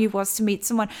listening now and you was to meet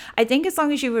someone, I think as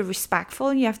long as you were respectful,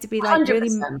 and you have to be like 100%.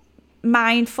 Really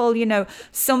mindful, you know,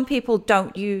 some people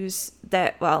don't use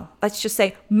their, well, let's just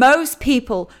say most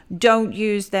people don't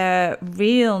use their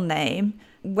real name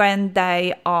when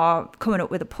they are coming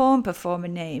up with a porn performer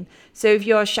name. So if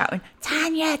you're shouting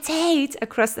Tanya Tate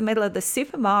across the middle of the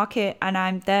supermarket and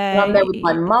I'm there, and I'm there with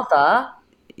my mother,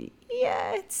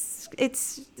 yeah,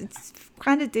 it's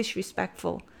kind of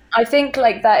disrespectful. I think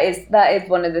like that is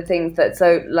one of the things that,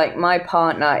 so like my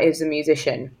partner is a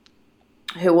musician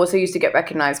who also used to get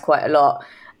recognized quite a lot,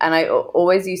 and I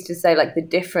always used to say like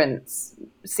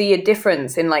see a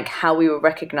difference in like how we were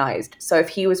recognized. So if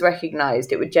he was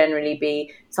recognized, it would generally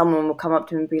be someone would come up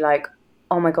to him and be like,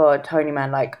 oh my god, Tony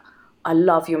man, like I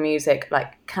love your music,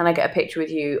 like can I get a picture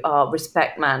with you?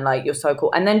 Respect man, like you're so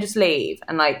cool, and then just leave,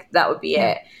 and like that would be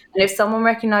it. And if someone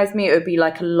recognized me, it would be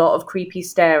like a lot of creepy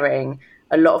staring,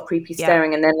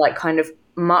 and then like kind of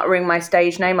muttering my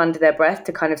stage name under their breath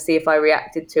to kind of see if I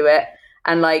reacted to it.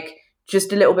 And like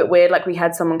just a little bit weird, like we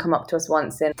had someone come up to us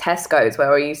once in Tesco's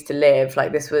where I used to live,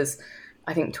 like this was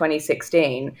I think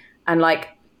 2016, and like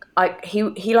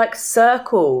he like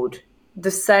circled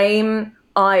the same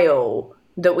aisle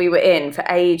that we were in for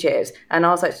ages, and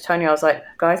I was like to Tony, I was like,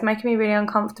 guys, making me really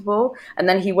uncomfortable. And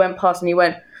then he went past and he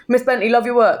went, Miss Bentley, love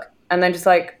your work, and then just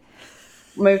like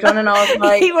moved on. And I was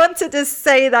like, he wanted to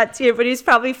say that to you, but he's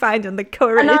probably finding the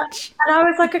courage. And I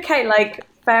was like, okay, like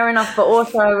fair enough, but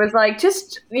also I was like,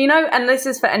 just, you know, and this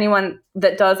is for anyone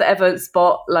that does ever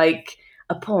spot like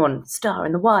a porn star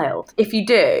in the wild. If you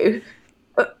do,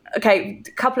 okay,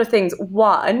 a couple of things.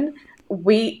 One,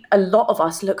 a lot of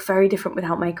us look very different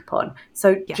without makeup on.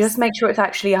 So just make sure it's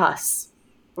actually us,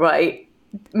 right?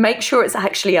 Make sure it's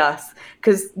actually us,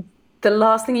 because the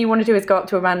last thing you want to do is go up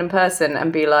to a random person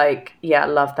and be like, yeah, I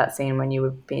love that scene when you were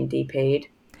being DP'd.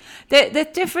 The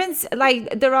difference,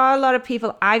 like there are a lot of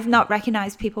people, I've not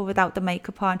recognized people without the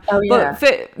makeup on. Oh, yeah. But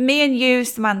for me and you,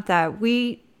 Samantha,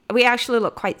 we actually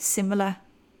look quite similar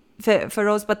for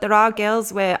us, but there are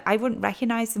girls where I wouldn't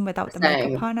recognize them without the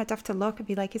makeup on. I'd have to look and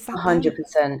be like, is that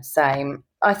 100% same.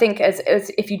 I think as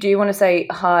if you do want to say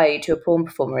hi to a porn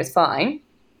performer, it's fine,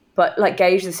 but like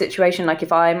gauge the situation. Like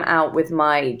if I'm out with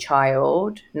my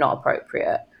child, not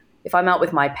appropriate. If I'm out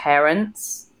with my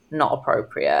parents, not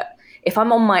appropriate. If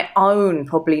I'm on my own,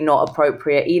 probably not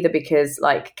appropriate either, because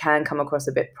like can come across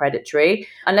a bit predatory,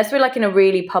 unless we're like in a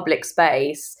really public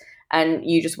space and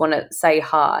you just want to say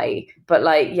hi. But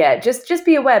like, yeah, just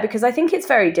be aware, because I think it's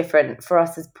very different for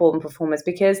us as porn performers,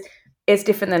 because it's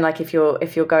different than like if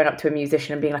you're going up to a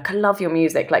musician and being like, I love your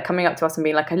music, like coming up to us and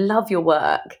being like, I love your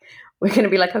work. We're going to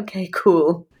be like, okay,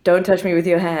 cool. Don't touch me with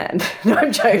your hand. No,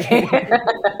 I'm joking.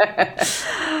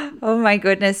 Oh my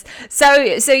goodness. So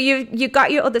you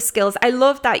got your other skills. I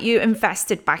love that you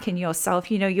invested back in yourself.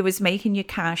 You know, you was making your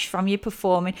cash from your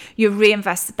performing. You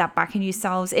reinvested that back in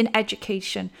yourselves, in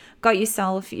education, got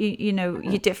yourself, you know,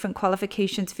 your different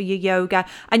qualifications for your yoga.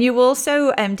 And you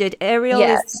also did aerial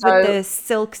with the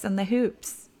silks and the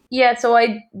hoops. Yeah, so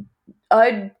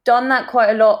I'd done that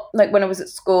quite a lot, like when I was at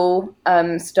school,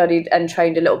 studied and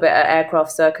trained a little bit at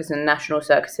Aircraft Circus and National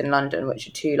Circus in London, which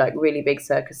are two like really big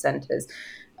circus centres.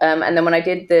 And then when I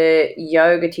did the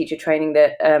yoga teacher training,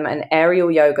 an aerial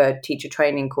yoga teacher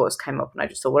training course came up, and I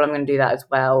just thought, well, I'm going to do that as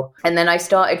well. And then I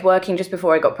started working just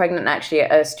before I got pregnant, actually,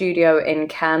 at a studio in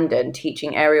Camden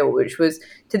teaching aerial, which was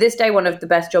to this day one of the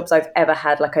best jobs I've ever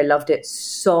had. Like, I loved it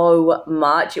so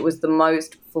much. It was the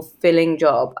most fulfilling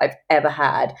job I've ever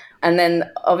had. And then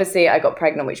obviously I got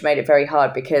pregnant, which made it very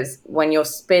hard, because when you're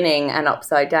spinning and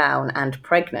upside down and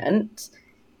pregnant,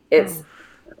 it's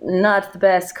not the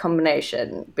best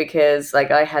combination, because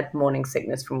like I had morning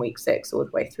sickness from week 6 all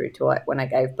the way through to when I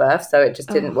gave birth, so it just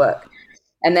didn't work.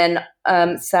 And then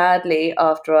sadly,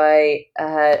 after I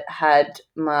had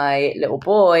my little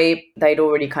boy, they'd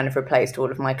already kind of replaced all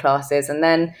of my classes. And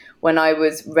then when I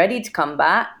was ready to come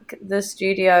back, the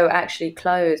studio actually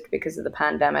closed because of the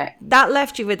pandemic. That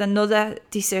left you with another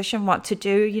decision what to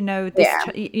do. You know,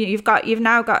 you've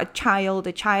now got a child.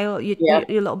 Your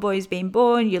little boy's being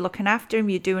born. You're looking after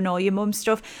him. You're doing all your mum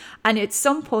stuff. And at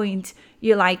some point,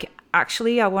 you're like,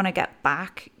 actually, I want to get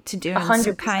back to doing 100%.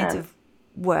 Some kind of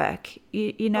work,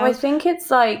 you know. I think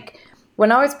it's like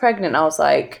when I was pregnant, I was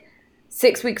like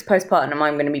 6 weeks postpartum,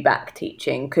 I'm going to be back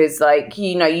teaching, because like,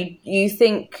 you know, you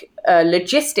think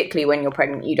logistically when you're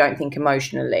pregnant, you don't think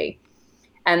emotionally.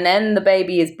 And then the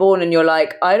baby is born and you're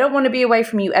like, I don't want to be away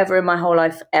from you ever in my whole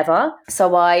life, ever.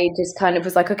 So I just kind of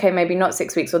was like, okay, maybe not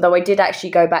 6 weeks, although I did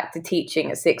actually go back to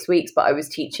teaching at 6 weeks, but I was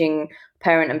teaching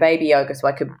parent and baby yoga so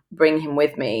I could bring him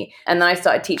with me. And then I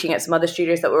started teaching at some other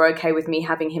studios that were okay with me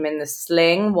having him in the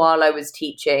sling while I was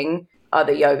teaching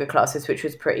other yoga classes, which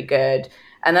was pretty good.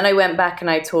 And then I went back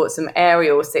and I taught some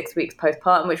aerial 6 weeks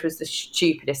postpartum, which was the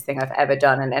stupidest thing I've ever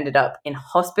done, and ended up in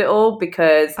hospital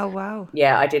because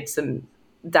I did some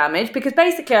damage. Because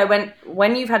basically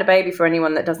when you've had a baby, for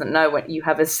anyone that doesn't know, when you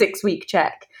have a 6 week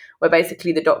check where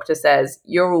basically the doctor says,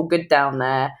 you're all good down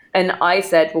there. And I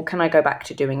said, well, can I go back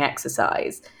to doing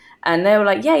exercise? And they were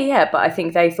like, yeah. But I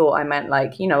think they thought I meant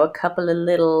like, you know, a couple of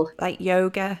little... like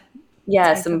yoga?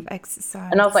 Yeah, some exercise.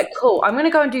 And I was like, cool, I'm going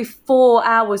to go and do 4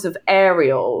 hours of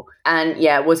aerial. And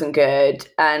yeah, it wasn't good.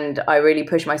 And I really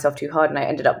pushed myself too hard, and I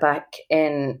ended up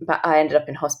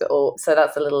in hospital. So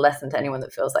that's a little lesson to anyone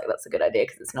that feels like that's a good idea,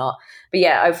 because it's not. But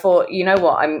yeah, I thought, you know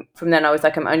what, from then I was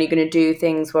like, I'm only going to do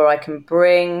things where I can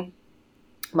bring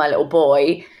my little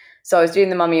boy. So I was doing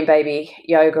the mummy and baby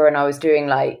yoga, and I was doing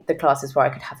like the classes where I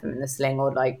could have him in the sling,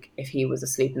 or like if he was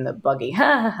asleep in the buggy.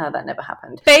 That never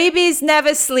happened. Babies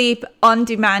never sleep on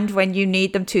demand when you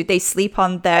need them to. They sleep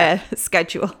on their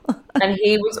schedule. And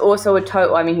he was also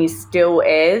he still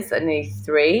is, and he's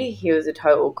 3. He was a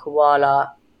total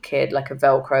koala kid, like a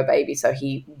Velcro baby, so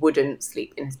he wouldn't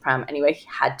sleep in his pram anyway. He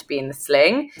had to be in the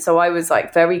sling. So I was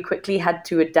like very quickly had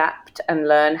to adapt and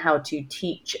learn how to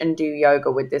teach and do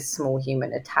yoga with this small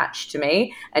human attached to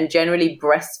me, and generally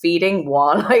breastfeeding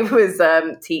while I was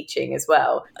teaching as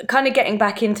well, kind of getting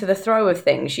back into the throw of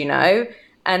things, you know.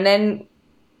 And then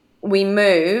we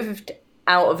moved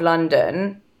out of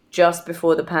London just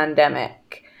before the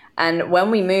pandemic, and when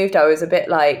we moved, I was a bit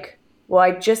like, well,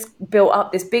 I just built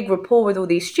up this big rapport with all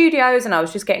these studios, and I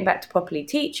was just getting back to properly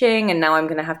teaching, and now I'm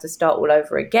going to have to start all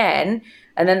over again.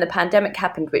 And then the pandemic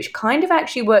happened, which kind of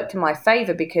actually worked in my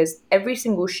favor, because every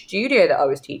single studio that I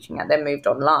was teaching at then moved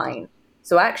online.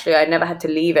 So actually, I never had to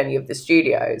leave any of the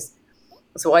studios.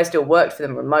 So I still worked for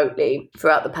them remotely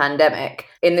throughout the pandemic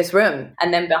in this room.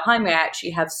 And then behind me, I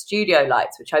actually have studio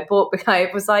lights, which I bought because I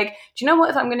was like, do you know what?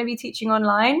 If I'm going to be teaching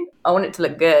online, I want it to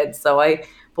look good. So I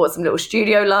bought some little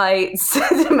studio lights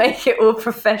to make it all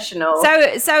professional.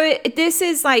 So this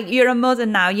is like, you're a mother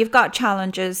now. You've got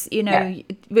challenges. You know,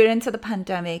 we're into the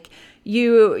pandemic.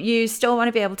 You still want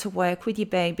to be able to work with your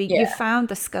baby. You found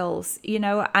the skills, you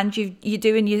know, and you're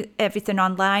doing everything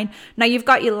online. Now you've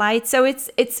got your lights. So it's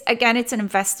an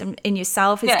investment in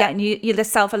yourself. It's getting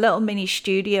yourself a little mini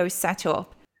studio set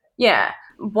up. Yeah.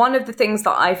 one of the things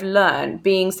that I've learned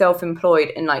being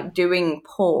self-employed and like doing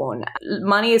porn,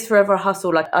 money is forever a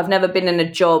hustle. Like I've never been in a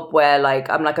job where like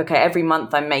I'm like, okay, every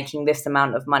month I'm making this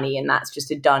amount of money and that's just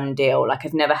a done deal. Like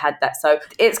I've never had that. So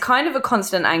it's kind of a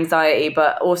constant anxiety,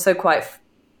 but also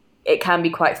it can be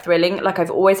quite thrilling. Like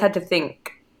I've always had to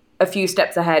think a few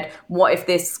steps ahead. What if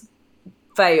this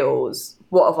fails?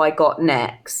 What have I got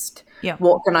next? Yeah.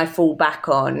 What can I fall back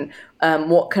on?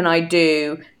 What can I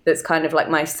do that's kind of like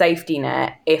my safety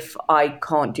net if I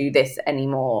can't do this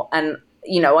anymore? And,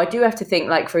 you know, I do have to think,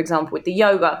 like, for example, with the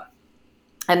yoga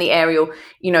and the aerial,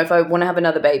 you know, if I want to have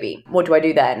another baby, what do I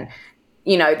do then?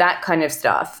 You know, that kind of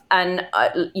stuff. And,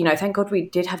 you know, thank God we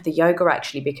did have the yoga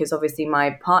actually, because obviously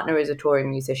my partner is a touring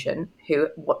musician who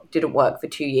didn't work for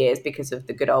 2 years because of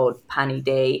the good old Panny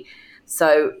D.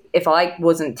 So if I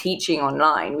wasn't teaching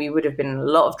online, we would have been in a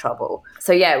lot of trouble.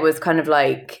 So yeah, it was kind of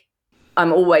like,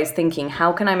 I'm always thinking,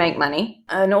 how can I make money?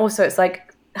 And also it's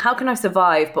like, how can I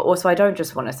survive? But also I don't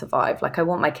just want to survive. Like I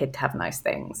want my kid to have nice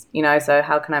things, you know? So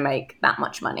how can I make that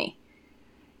much money?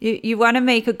 You want to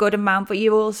make a good amount, but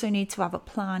you also need to have a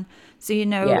plan. So, you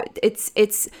know,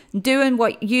 it's doing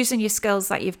using your skills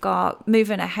that you've got,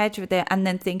 moving ahead with it, and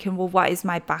then thinking, well, what is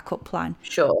my backup plan?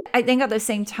 Sure. I think at the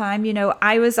same time, you know,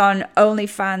 I was on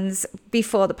OnlyFans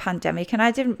before the pandemic and I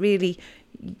didn't really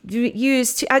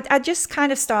I just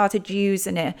kind of started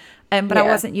using it, but I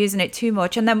wasn't using it too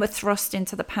much. And then we're thrust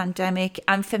into the pandemic.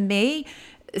 And for me,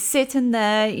 sitting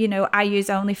there, you know, I use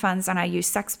OnlyFans and I use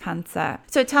Sex Panther.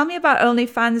 So tell me about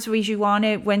OnlyFans. Was you on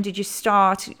it? When did you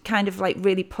start kind of like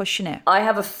really pushing it? I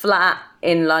have a flat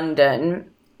in London,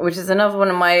 which is another one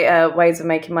of my ways of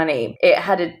making money. It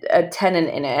had a tenant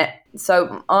in it.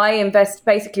 So I invest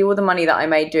basically all the money that I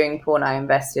made doing porn, I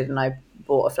invested and I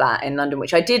bought a flat in London,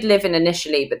 which I did live in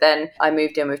initially, but then I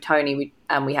moved in with Tony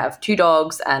and we have 2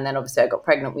 dogs. And then obviously I got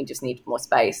pregnant. We just needed more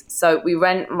space. So we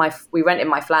rented my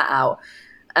flat out.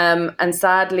 And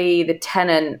sadly, the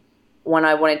tenant, when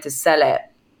I wanted to sell it,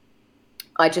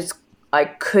 I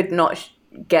could not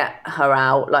get her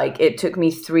out. Like it took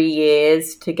me 3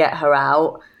 years to get her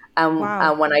out. And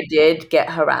when I did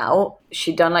get her out,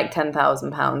 she'd done like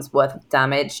 £10,000 worth of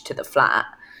damage to the flat.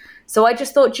 So I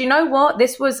just thought, you know what?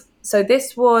 This was,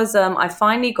 I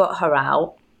finally got her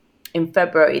out in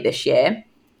February this year.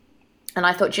 And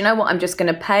I thought, you know what? I'm just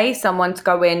going to pay someone to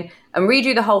go in and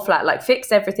redo the whole flat, like fix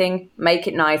everything, make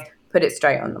it nice, put it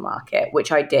straight on the market,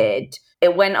 which I did.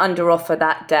 It went under offer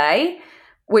that day,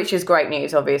 which is great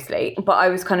news, obviously. But I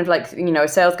was kind of like, you know,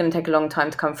 sale's going to take a long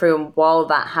time to come through. And while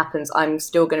that happens, I'm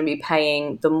still going to be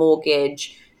paying the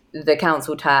mortgage, the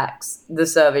council tax, the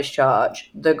service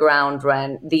charge, the ground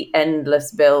rent, the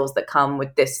endless bills that come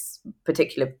with this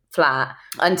particular flat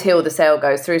until the sale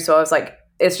goes through. So I was like,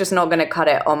 it's just not going to cut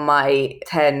it on my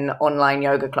 10 online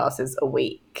yoga classes a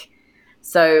week.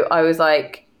 So I was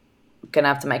like, going to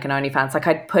have to make an OnlyFans. Like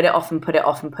I'd put it off and put it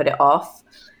off and put it off.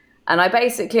 And I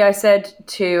said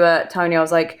to Tony, I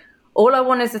was like, all I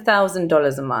want is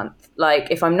 $1,000 a month.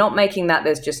 Like if I'm not making that,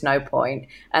 there's just no point.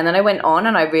 And then I went on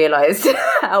and I realized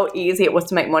how easy it was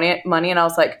to make money. And I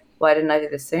was like, why didn't I do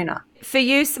this sooner? For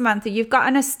you, Samantha, you've got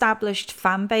an established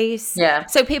fan base. Yeah.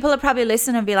 So people are probably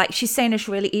listening and be like, she's saying it's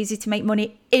really easy to make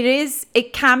money. It is.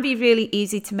 It can be really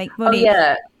easy to make money. Oh,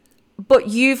 yeah. But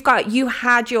you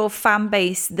had your fan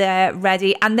base there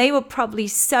ready and they were probably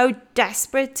so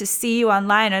desperate to see you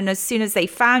online. And as soon as they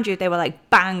found you, they were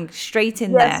like, bang, straight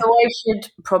in there. So I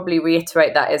should probably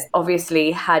reiterate that is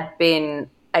obviously had been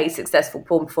a successful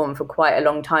porn performer for quite a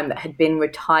long time that had been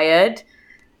retired.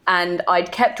 And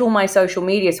I'd kept all my social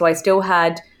media. So I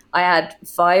had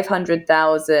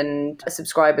 500,000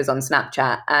 subscribers on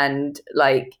Snapchat and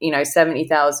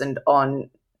 70,000 on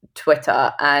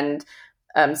Twitter and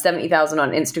 70,000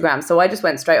 on Instagram. So I just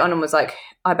went straight on and was like,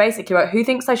 I basically wrote, who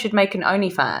thinks I should make an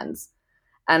OnlyFans?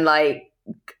 And I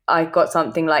got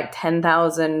something like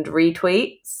 10,000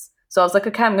 retweets. So I was like,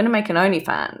 okay, I'm going to make an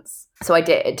OnlyFans. So I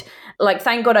did.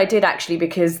 Thank God I did actually,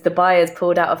 because the buyers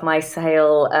pulled out of my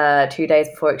sale 2 days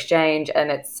before exchange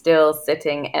and it's still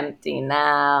sitting empty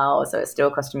now. So it's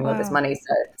still costing me all this money.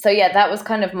 So yeah, that was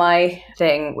kind of my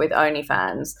thing with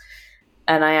OnlyFans.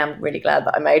 And I am really glad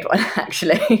that I made one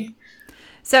actually.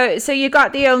 So you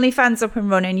got the OnlyFans up and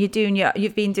running.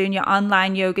 You've been doing your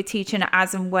online yoga teaching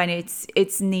as and when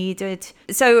it's needed.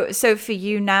 So for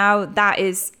you now, that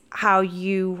is how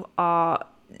you are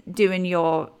doing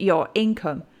your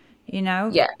income, you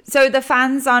know? Yeah. So the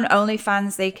fans on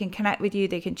OnlyFans, they can connect with you,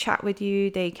 they can chat with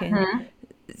you, they can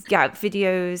get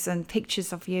videos and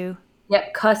pictures of you.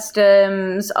 Yep,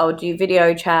 customs. I'll do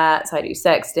video chats. I do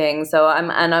sexting. So I'm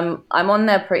on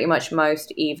there pretty much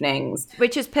most evenings,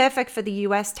 which is perfect for the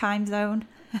US time zone.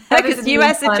 Because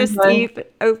US are just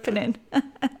opening.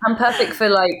 I'm perfect for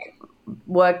like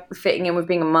work fitting in with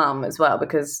being a mum as well,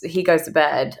 because he goes to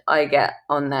bed, I get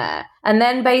on there. And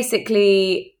then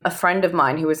basically a friend of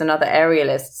mine who was another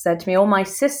aerialist said to me, oh, my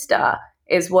sister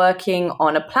is working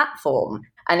on a platform,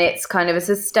 and it's kind of a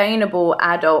sustainable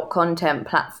adult content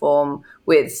platform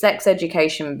with sex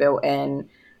education built in.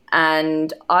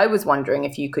 And I was wondering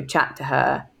if you could chat to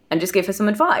her and just give her some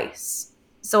advice.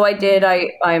 So I did.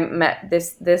 I met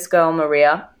this girl,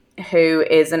 Maria, who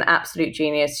is an absolute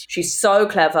genius. She's so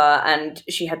clever, and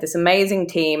she had this amazing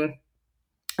team,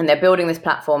 and they're building this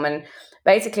platform. And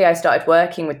basically I started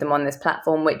working with them on this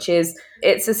platform,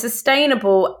 it's a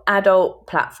sustainable adult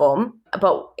platform.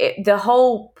 But the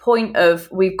whole point of,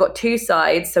 we've got two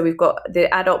sides. So we've got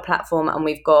the adult platform and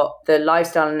we've got the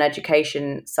lifestyle and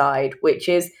education side, which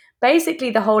is basically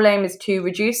the whole aim is to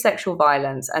reduce sexual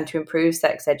violence and to improve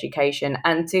sex education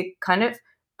and to kind of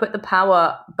put the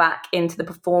power back into the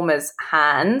performers'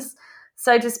 hands,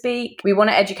 so to speak. We want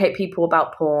to educate people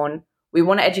about porn. We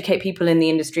want to educate people in the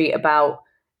industry about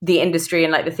the industry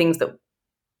and like the things that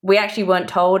we actually weren't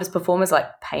told as performers, like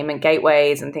payment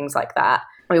gateways and things like that.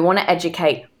 We want to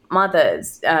educate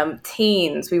mothers,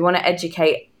 teens. We want to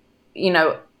educate,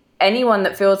 anyone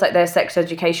that feels like their sex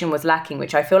education was lacking,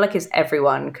 which I feel like is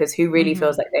everyone, because who really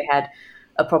feels like they had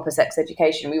a proper sex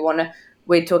education?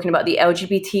 We're talking about the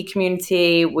LGBT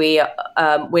community. We're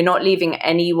not leaving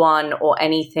anyone or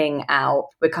anything out.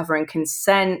 We're covering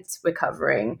consent. We're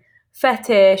covering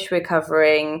fetish. We're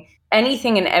covering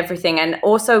anything and everything. And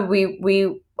also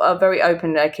we are very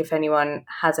open, like if anyone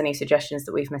has any suggestions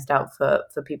that we've missed out for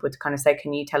people to kind of say,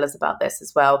 can you tell us about this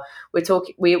as well?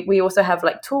 We also have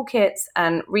like toolkits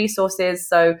and resources.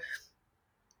 So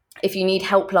if you need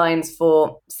helplines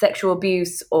for sexual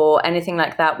abuse or anything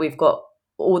like that, we've got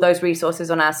all those resources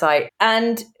on our site.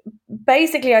 And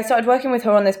basically I started working with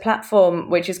her on this platform,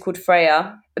 which is called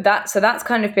Freya. That's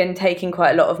kind of been taking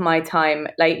quite a lot of my time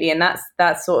lately, and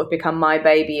that's sort of become my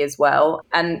baby as well.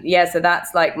 And yeah, so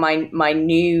that's like my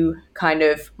new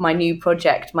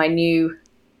project, my new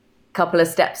couple of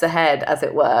steps ahead, as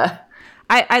it were.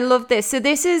 I love this. So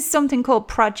this is something called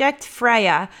Project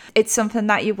Freya. It's something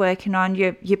that you're working on.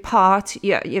 You're part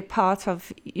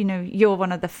of, you're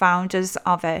one of the founders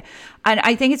of it. And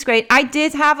I think it's great. I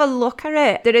did have a look at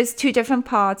it. There is two different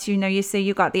parts. You say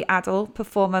you got the adult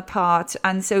performer part.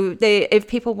 And so if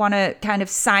people want to kind of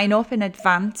sign up in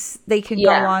advance, they can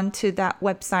go on to that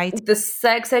website. The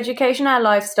sex education and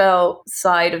lifestyle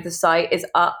side of the site is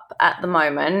up at the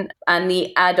moment. And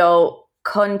the adult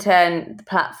content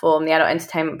platform, the adult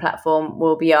entertainment platform,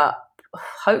 will be up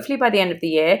hopefully by the end of the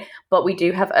year. But we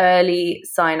do have early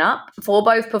sign up for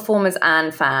both performers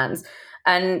and fans.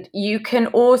 And you can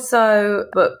also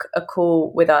book a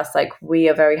call with us. Like, we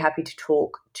are very happy to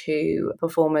talk to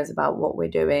performers about what we're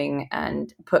doing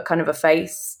and put kind of a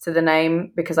face to the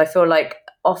name, because I feel like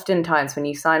oftentimes when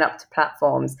you sign up to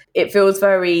platforms, it feels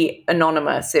very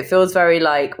anonymous. It feels very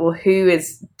like, well, who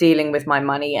is dealing with my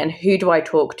money and who do I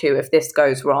talk to if this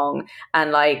goes wrong?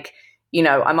 And like,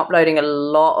 I'm uploading a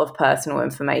lot of personal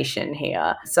information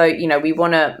here. So, we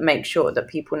want to make sure that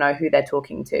people know who they're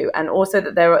talking to. And also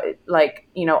that they're like,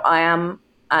 I am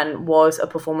and was a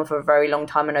performer for a very long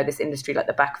time. I know this industry like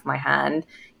the back of my hand.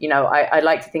 I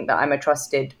like to think that I'm a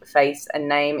trusted face and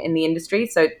name in the industry.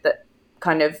 So that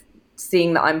kind of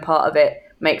seeing that I'm part of it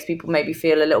makes people maybe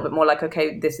feel a little bit more like,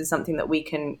 okay, this is something that we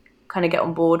can kind of get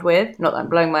on board with. Not that I'm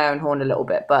blowing my own horn a little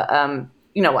bit, but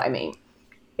you know what I mean.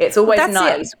 It's always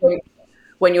nice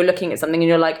when you're looking at something and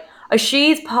you're like, oh,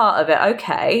 she's part of it.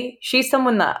 Okay, she's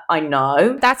someone that I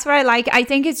know. That's what I like. I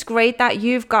think it's great that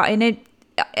you've gotten it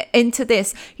into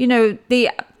this.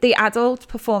 The adult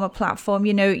performer platform.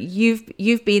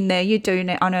 You've been there. You're doing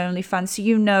it on OnlyFans, so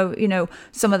you know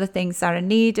some of the things that are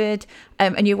needed,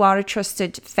 and you are a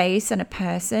trusted face and a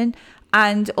person.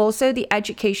 And also the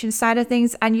education side of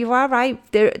things. And you are right.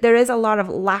 There is a lot of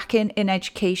lacking in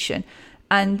education.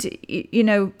 And,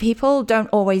 people don't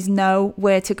always know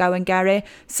where to go and get it.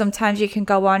 Sometimes you can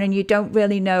go on and you don't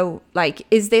really know, like,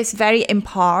 is this very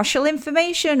impartial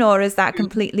information or is that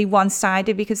completely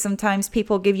one-sided? Because sometimes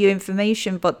people give you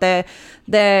information, but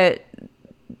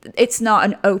it's not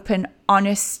an open,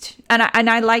 honest. And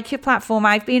I like your platform.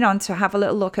 I've been on to have a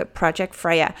little look at Project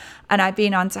Freya, and I've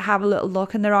been on to have a little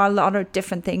look, and there are a lot of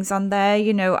different things on there,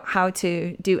 how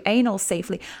to do anal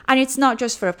safely. And it's not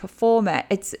just for a performer.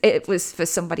 It was for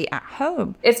somebody at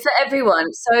home. It's for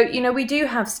everyone. So, we do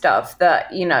have stuff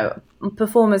that,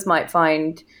 performers might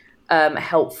find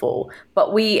helpful,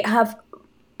 but we have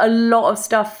a lot of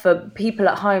stuff for people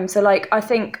at home. So like, I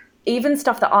think even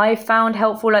stuff that I found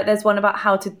helpful. Like there's one about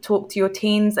how to talk to your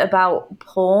teens about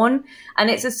porn. And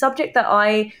it's a subject that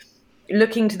I,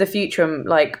 looking to the future, I'm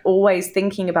like always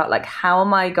thinking about, like, how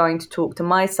am I going to talk to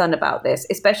my son about this,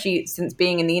 especially since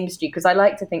being in the industry, because I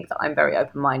like to think that I'm very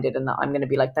open-minded and that I'm going to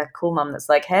be like that cool mum that's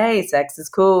like, hey, sex is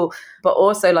cool. But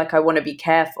also, like, I want to be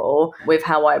careful with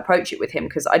how I approach it with him,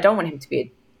 because I don't want him to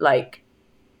be like,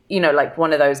 you know, like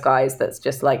one of those guys that's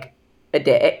just like a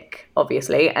dick,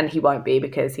 obviously, and he won't be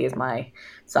because he is my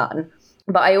son.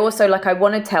 But I also, like, I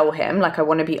want to tell him, like, I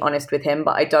want to be honest with him,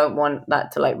 but I don't want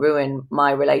that to like ruin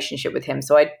my relationship with him.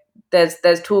 So there's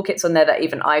toolkits on there that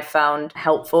even I found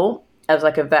helpful as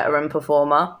like a veteran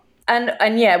performer.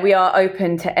 And yeah, we are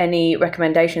open to any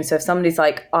recommendations. So if somebody's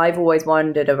like, I've always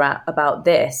wondered about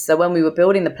this. So when we were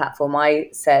building the platform, I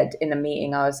said in a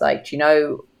meeting, I was like, do you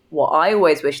know what I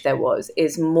always wish there was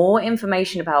is more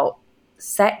information about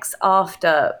sex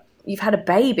after you've had a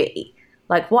baby.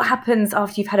 Like, what happens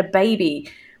after you've had a baby?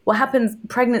 What happens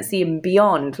pregnancy and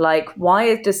beyond? Like,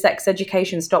 why does sex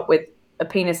education stop with a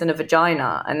penis and a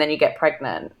vagina and then you get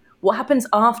pregnant? What happens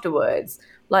afterwards?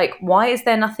 Like, why is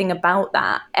there nothing about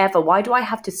that ever? Why do I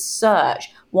have to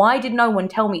search? Why did no one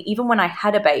tell me, even when I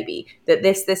had a baby, that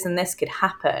this, and this could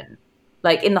happen?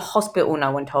 Like, in the hospital,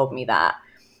 no one told me that.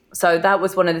 So that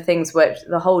was one of the things which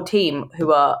the whole team,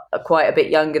 who are quite a bit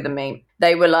younger than me,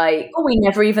 they were like, oh, we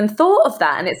never even thought of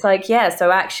that. And it's like, yeah,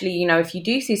 so actually, you know, if you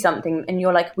do see something and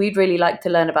you're like, we'd really like to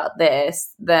learn about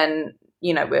this, then,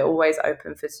 you know, we're always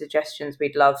open for suggestions.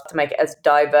 We'd love to make it as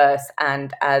diverse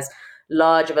and as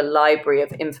large of a library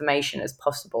of information as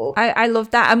possible. I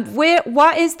love that. And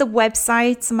what is the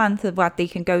website, Samantha, what they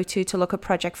can go to look at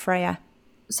Project Freya?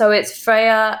 So it's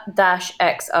freya-xo.com,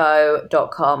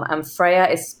 and Freya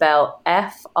is spelled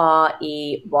Freyja.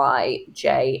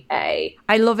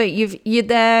 I love it. You're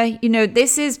there. You know,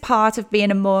 this is part of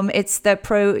being a mum. It's the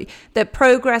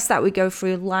progress that we go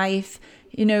through life.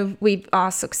 You know, we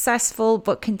are successful,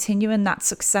 but continuing that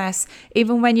success,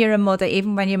 even when you're a mother,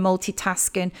 even when you're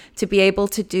multitasking, to be able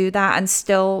to do that and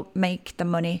still make the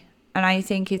money. And I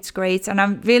think it's great. And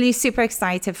I'm really super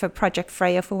excited for Project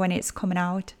Freya for when it's coming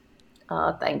out.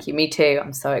 Oh, thank you. Me too.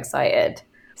 I'm so excited.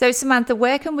 So, Samantha,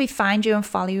 where can we find you and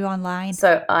follow you online?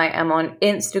 So I am on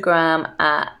Instagram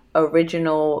at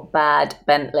Original Bad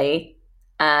Bentley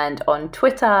and on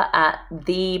Twitter at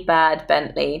The Bad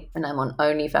Bentley. And I'm on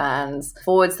OnlyFans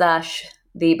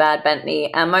 /The Bad Bentley.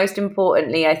 And most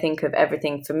importantly, I think of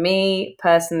everything for me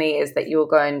personally is that you'll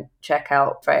go and check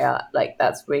out Freya. Like,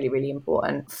 that's really, really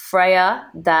important.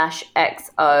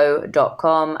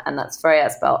 Freya-xo.com, and that's Freya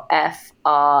spelled Freyja.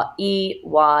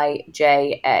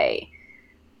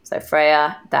 So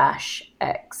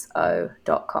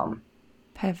Freya-xo.com.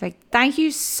 Perfect. Thank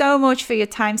you so much for your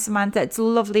time, Samantha. It's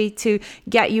lovely to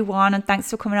get you on, and thanks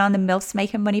for coming on the MILFs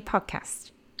Making Money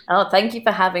podcast. Oh, thank you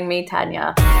for having me,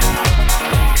 Tanya.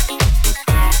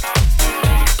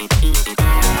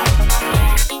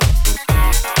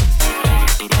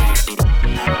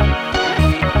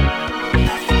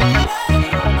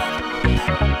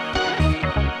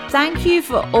 Thank you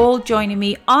for all joining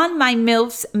me on my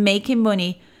MILFs Making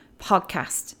Money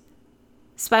podcast.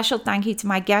 Special thank you to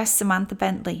my guest, Samantha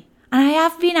Bentley. And I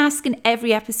have been asking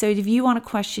every episode, if you want a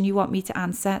question you want me to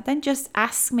answer, then just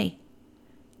ask me.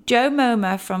 Joe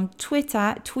Moma from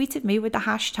Twitter tweeted me with the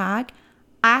hashtag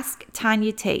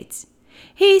 #AskTanyaTate.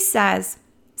 He says,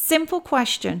 simple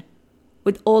question,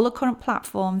 with all the current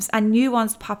platforms and new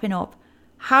ones popping up,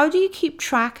 how do you keep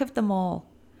track of them all?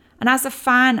 And as a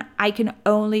fan, I can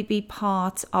only be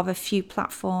part of a few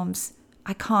platforms.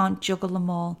 I can't juggle them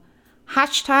all.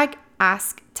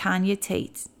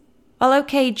 #AskTanyaTate. Well,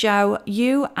 okay, Joe,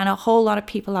 you and a whole lot of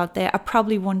people out there are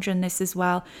probably wondering this as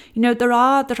well. You know, there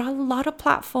are a lot of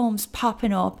platforms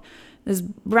popping up. There's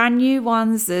brand new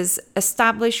ones, there's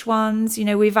established ones. You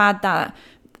know, we've had that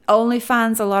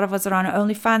OnlyFans. A lot of us are on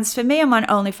OnlyFans. For me, I'm on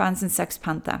OnlyFans and Sex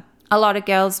Panther. A lot of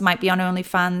girls might be on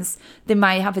OnlyFans. They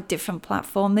might have a different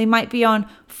platform. They might be on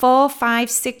 4,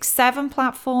 5, 6, 7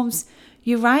 platforms.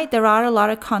 You're right. There are a lot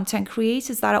of content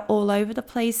creators that are all over the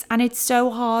place, and it's so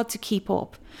hard to keep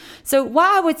up. So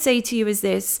what I would say to you is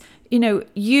this, you know,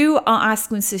 you are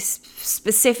asking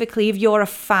specifically if you're a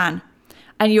fan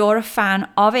and you're a fan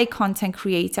of a content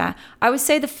creator. I would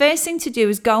say the first thing to do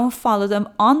is go and follow them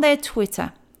on their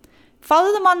Twitter.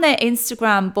 Follow them on their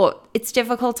Instagram, but it's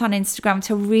difficult on Instagram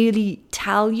to really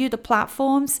tell you the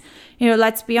platforms. You know,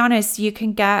 let's be honest, you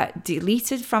can get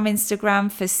deleted from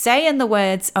Instagram for saying the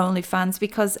words OnlyFans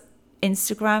because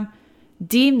Instagram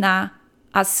deem that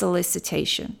as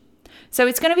solicitation. So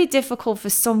it's going to be difficult for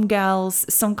some girls,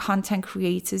 some content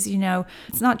creators,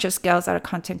 it's not just girls that are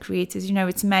content creators,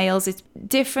 it's males, it's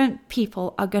different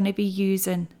people are going to be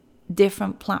using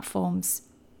different platforms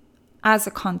as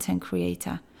a content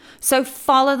creator. So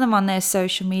follow them on their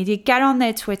social media, get on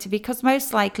their Twitter, because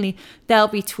most likely they'll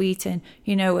be tweeting,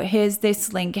 here's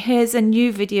this link, here's a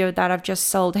new video that I've just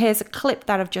sold, here's a clip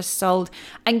that I've just sold,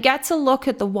 and get to look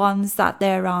at the ones that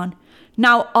they're on.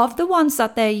 Now, of the ones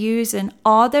that they're using,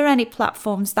 are there any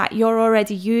platforms that you're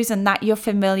already using, that you're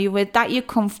familiar with, that you're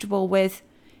comfortable with?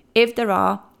 If there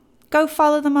are, go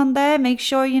follow them on there. Make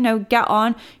sure, get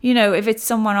on, if it's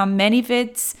someone on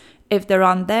ManyVids, if they're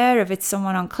on there, if it's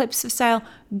someone on Clips for Sale,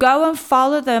 go and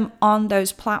follow them on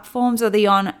those platforms. Are they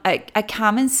on a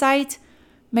camming site?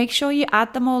 Make sure you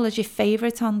add them all as your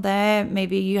favorite on there.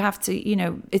 Maybe you have to,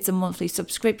 it's a monthly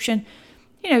subscription.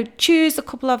 Choose a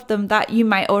couple of them that you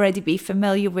might already be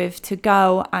familiar with to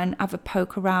go and have a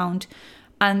poke around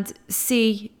and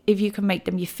see if you can make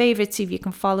them your favorites, see if you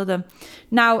can follow them.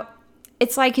 Now,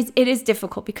 it's like it is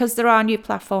difficult because there are new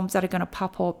platforms that are going to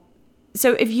pop up.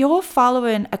 So if you're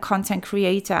following a content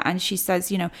creator and she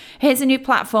says, here's a new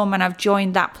platform and I've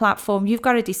joined that platform, you've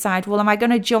got to decide, well, am I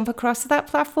going to jump across to that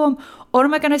platform, or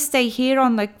am I going to stay here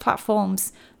on the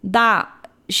platforms that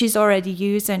she's already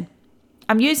using?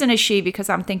 I'm using a she because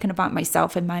I'm thinking about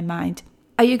myself in my mind.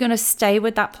 Are you going to stay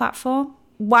with that platform?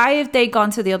 Why have they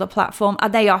gone to the other platform? Are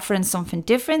they offering something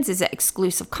different? Is it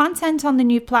exclusive content on the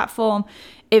new platform?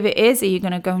 If it is, are you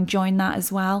going to go and join that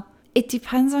as well? It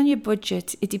depends on your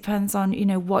budget. It depends on,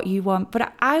 what you want.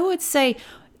 But I would say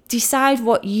decide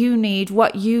what you need,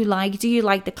 what you like. Do you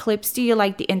like the clips? Do you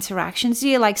like the interactions? Do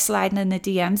you like sliding in the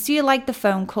DMs? Do you like the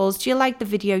phone calls? Do you like the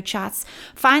video chats?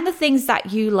 Find the things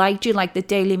that you like. Do you like the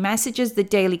daily messages, the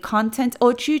daily content?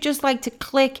 Or do you just like to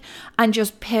click and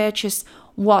just purchase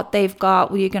what they've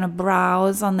got? Were you going to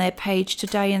browse on their page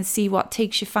today and see what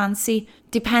takes your fancy?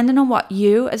 Depending on what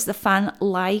you as the fan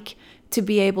like to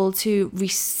be able to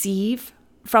receive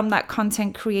from that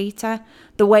content creator,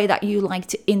 the way that you like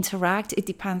to interact, it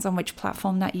depends on which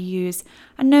platform that you use.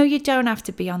 And no, you don't have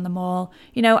to be on them all.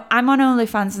 I'm on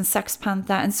OnlyFans and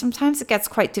SextPanther, and sometimes it gets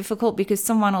quite difficult because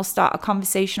someone will start a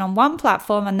conversation on one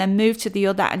platform and then move to the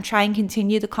other and try and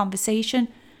continue the conversation.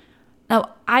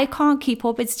 Now, I can't keep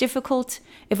up. It's difficult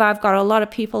if I've got a lot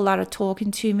of people that are talking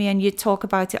to me and you talk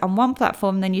about it on one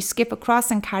platform, then you skip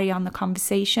across and carry on the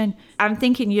conversation. I'm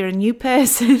thinking you're a new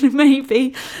person,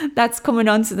 maybe, that's coming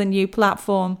onto the new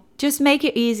platform. Just make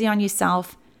it easy on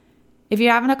yourself. If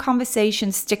you're having a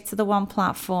conversation, stick to the one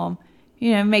platform.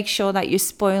 Make sure that you're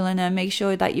spoiling her. Make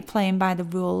sure that you're playing by the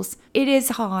rules. It is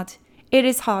hard. It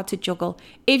is hard to juggle.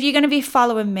 If you're going to be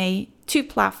following me, 2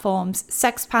 platforms,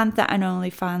 SextPanther and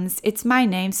OnlyFans. It's my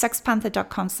name,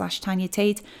 sextpanther.com/Tanya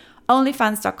Tate,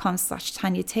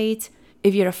 onlyfans.com/Tanya Tate.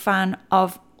 If you're a fan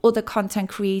of other content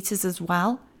creators as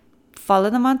well, follow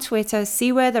them on Twitter,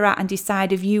 see where they're at and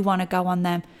decide if you want to go on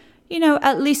them.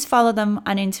 At least follow them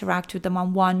and interact with them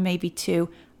on 1, maybe 2.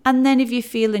 And then if you're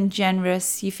feeling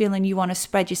generous, you're feeling you want to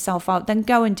spread yourself out, then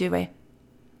go and do it.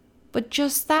 But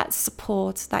just that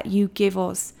support that you give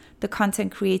us, the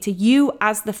content creator, you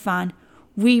as the fan,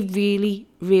 we really,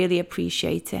 really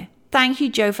appreciate it. Thank you,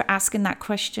 Joe, for asking that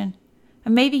question.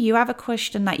 And maybe you have a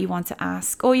question that you want to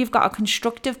ask, or you've got a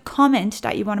constructive comment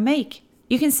that you want to make.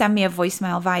 You can send me a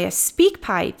voicemail via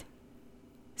SpeakPipe,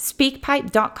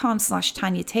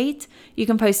 speakpipe.com/Tanya Tate. You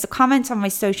can post a comment on my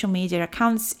social media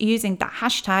accounts using the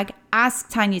hashtag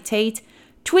AskTanyaTate.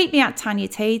 Tweet me at Tanya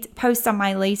Tate, post on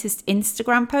my latest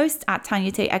Instagram post at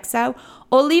Tanya Tate XO,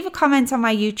 or leave a comment on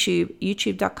my YouTube,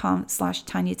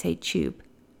 youtube.com/Tanya Tate Tube.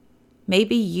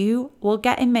 Maybe you will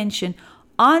get a mention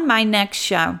on my next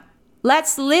show.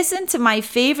 Let's listen to my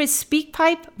favorite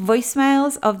SpeakPipe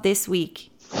voicemails of this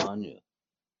week. Tanya,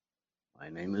 my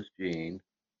name is Gene.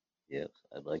 Yes,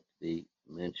 I'd like to be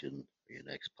mentioned for your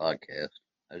next podcast.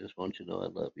 I just want you to know I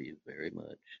love you very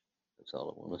much. That's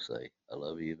all I want to say. I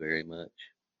love you very much.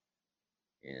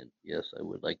 And yes, I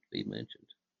would like to be mentioned.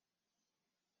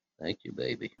 Thank you,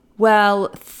 baby.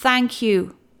 Well, thank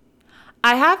you.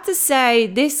 I have to say,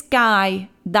 this guy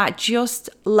that just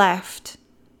left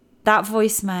that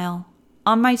voicemail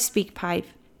on my SpeakPipe,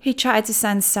 he tried to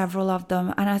send several of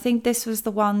them, and I think this was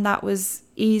the one that was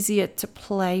easier to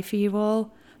play for you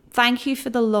all. Thank you for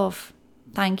the love.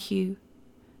 Thank you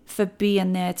for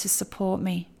being there to support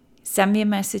me. Send me a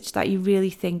message that you really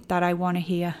think that I want to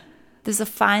hear. There's a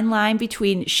fine line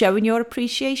between showing your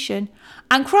appreciation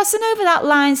and crossing over that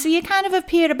line so you kind of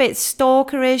appear a bit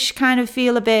stalkerish, kind of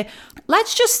feel a bit,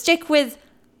 let's just stick with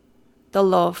the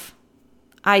love.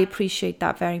 I appreciate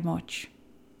that very much.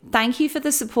 Thank you for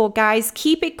the support, guys.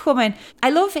 Keep it coming.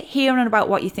 I love hearing about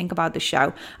what you think about the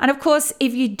show. And of course,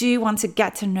 if you do want to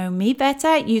get to know me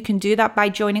better, you can do that by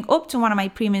joining up to one of my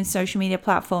premium social media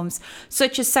platforms,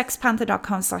 such as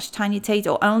sexpanther.com/Tanya Tate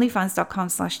or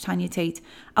onlyfans.com/Tanya Tate.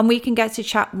 And we can get to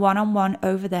chat one-on-one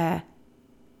over there.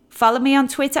 Follow me on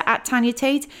Twitter at Tanya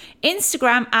Tate,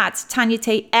 Instagram at Tanya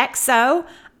Tate XO,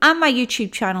 and my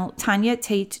YouTube channel, Tanya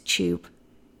Tate Tube.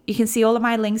 You can see all of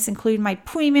my links, including my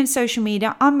premium social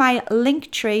media, on my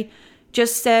Linktree.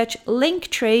 Just search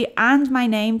Linktree and my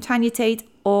name, Tanya Tate,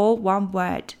 all one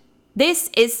word. This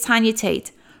is Tanya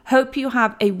Tate. Hope you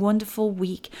have a wonderful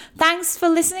week. Thanks for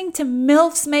listening to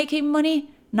MILFs Making Money.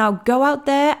 Now go out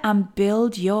there and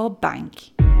build your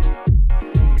bank.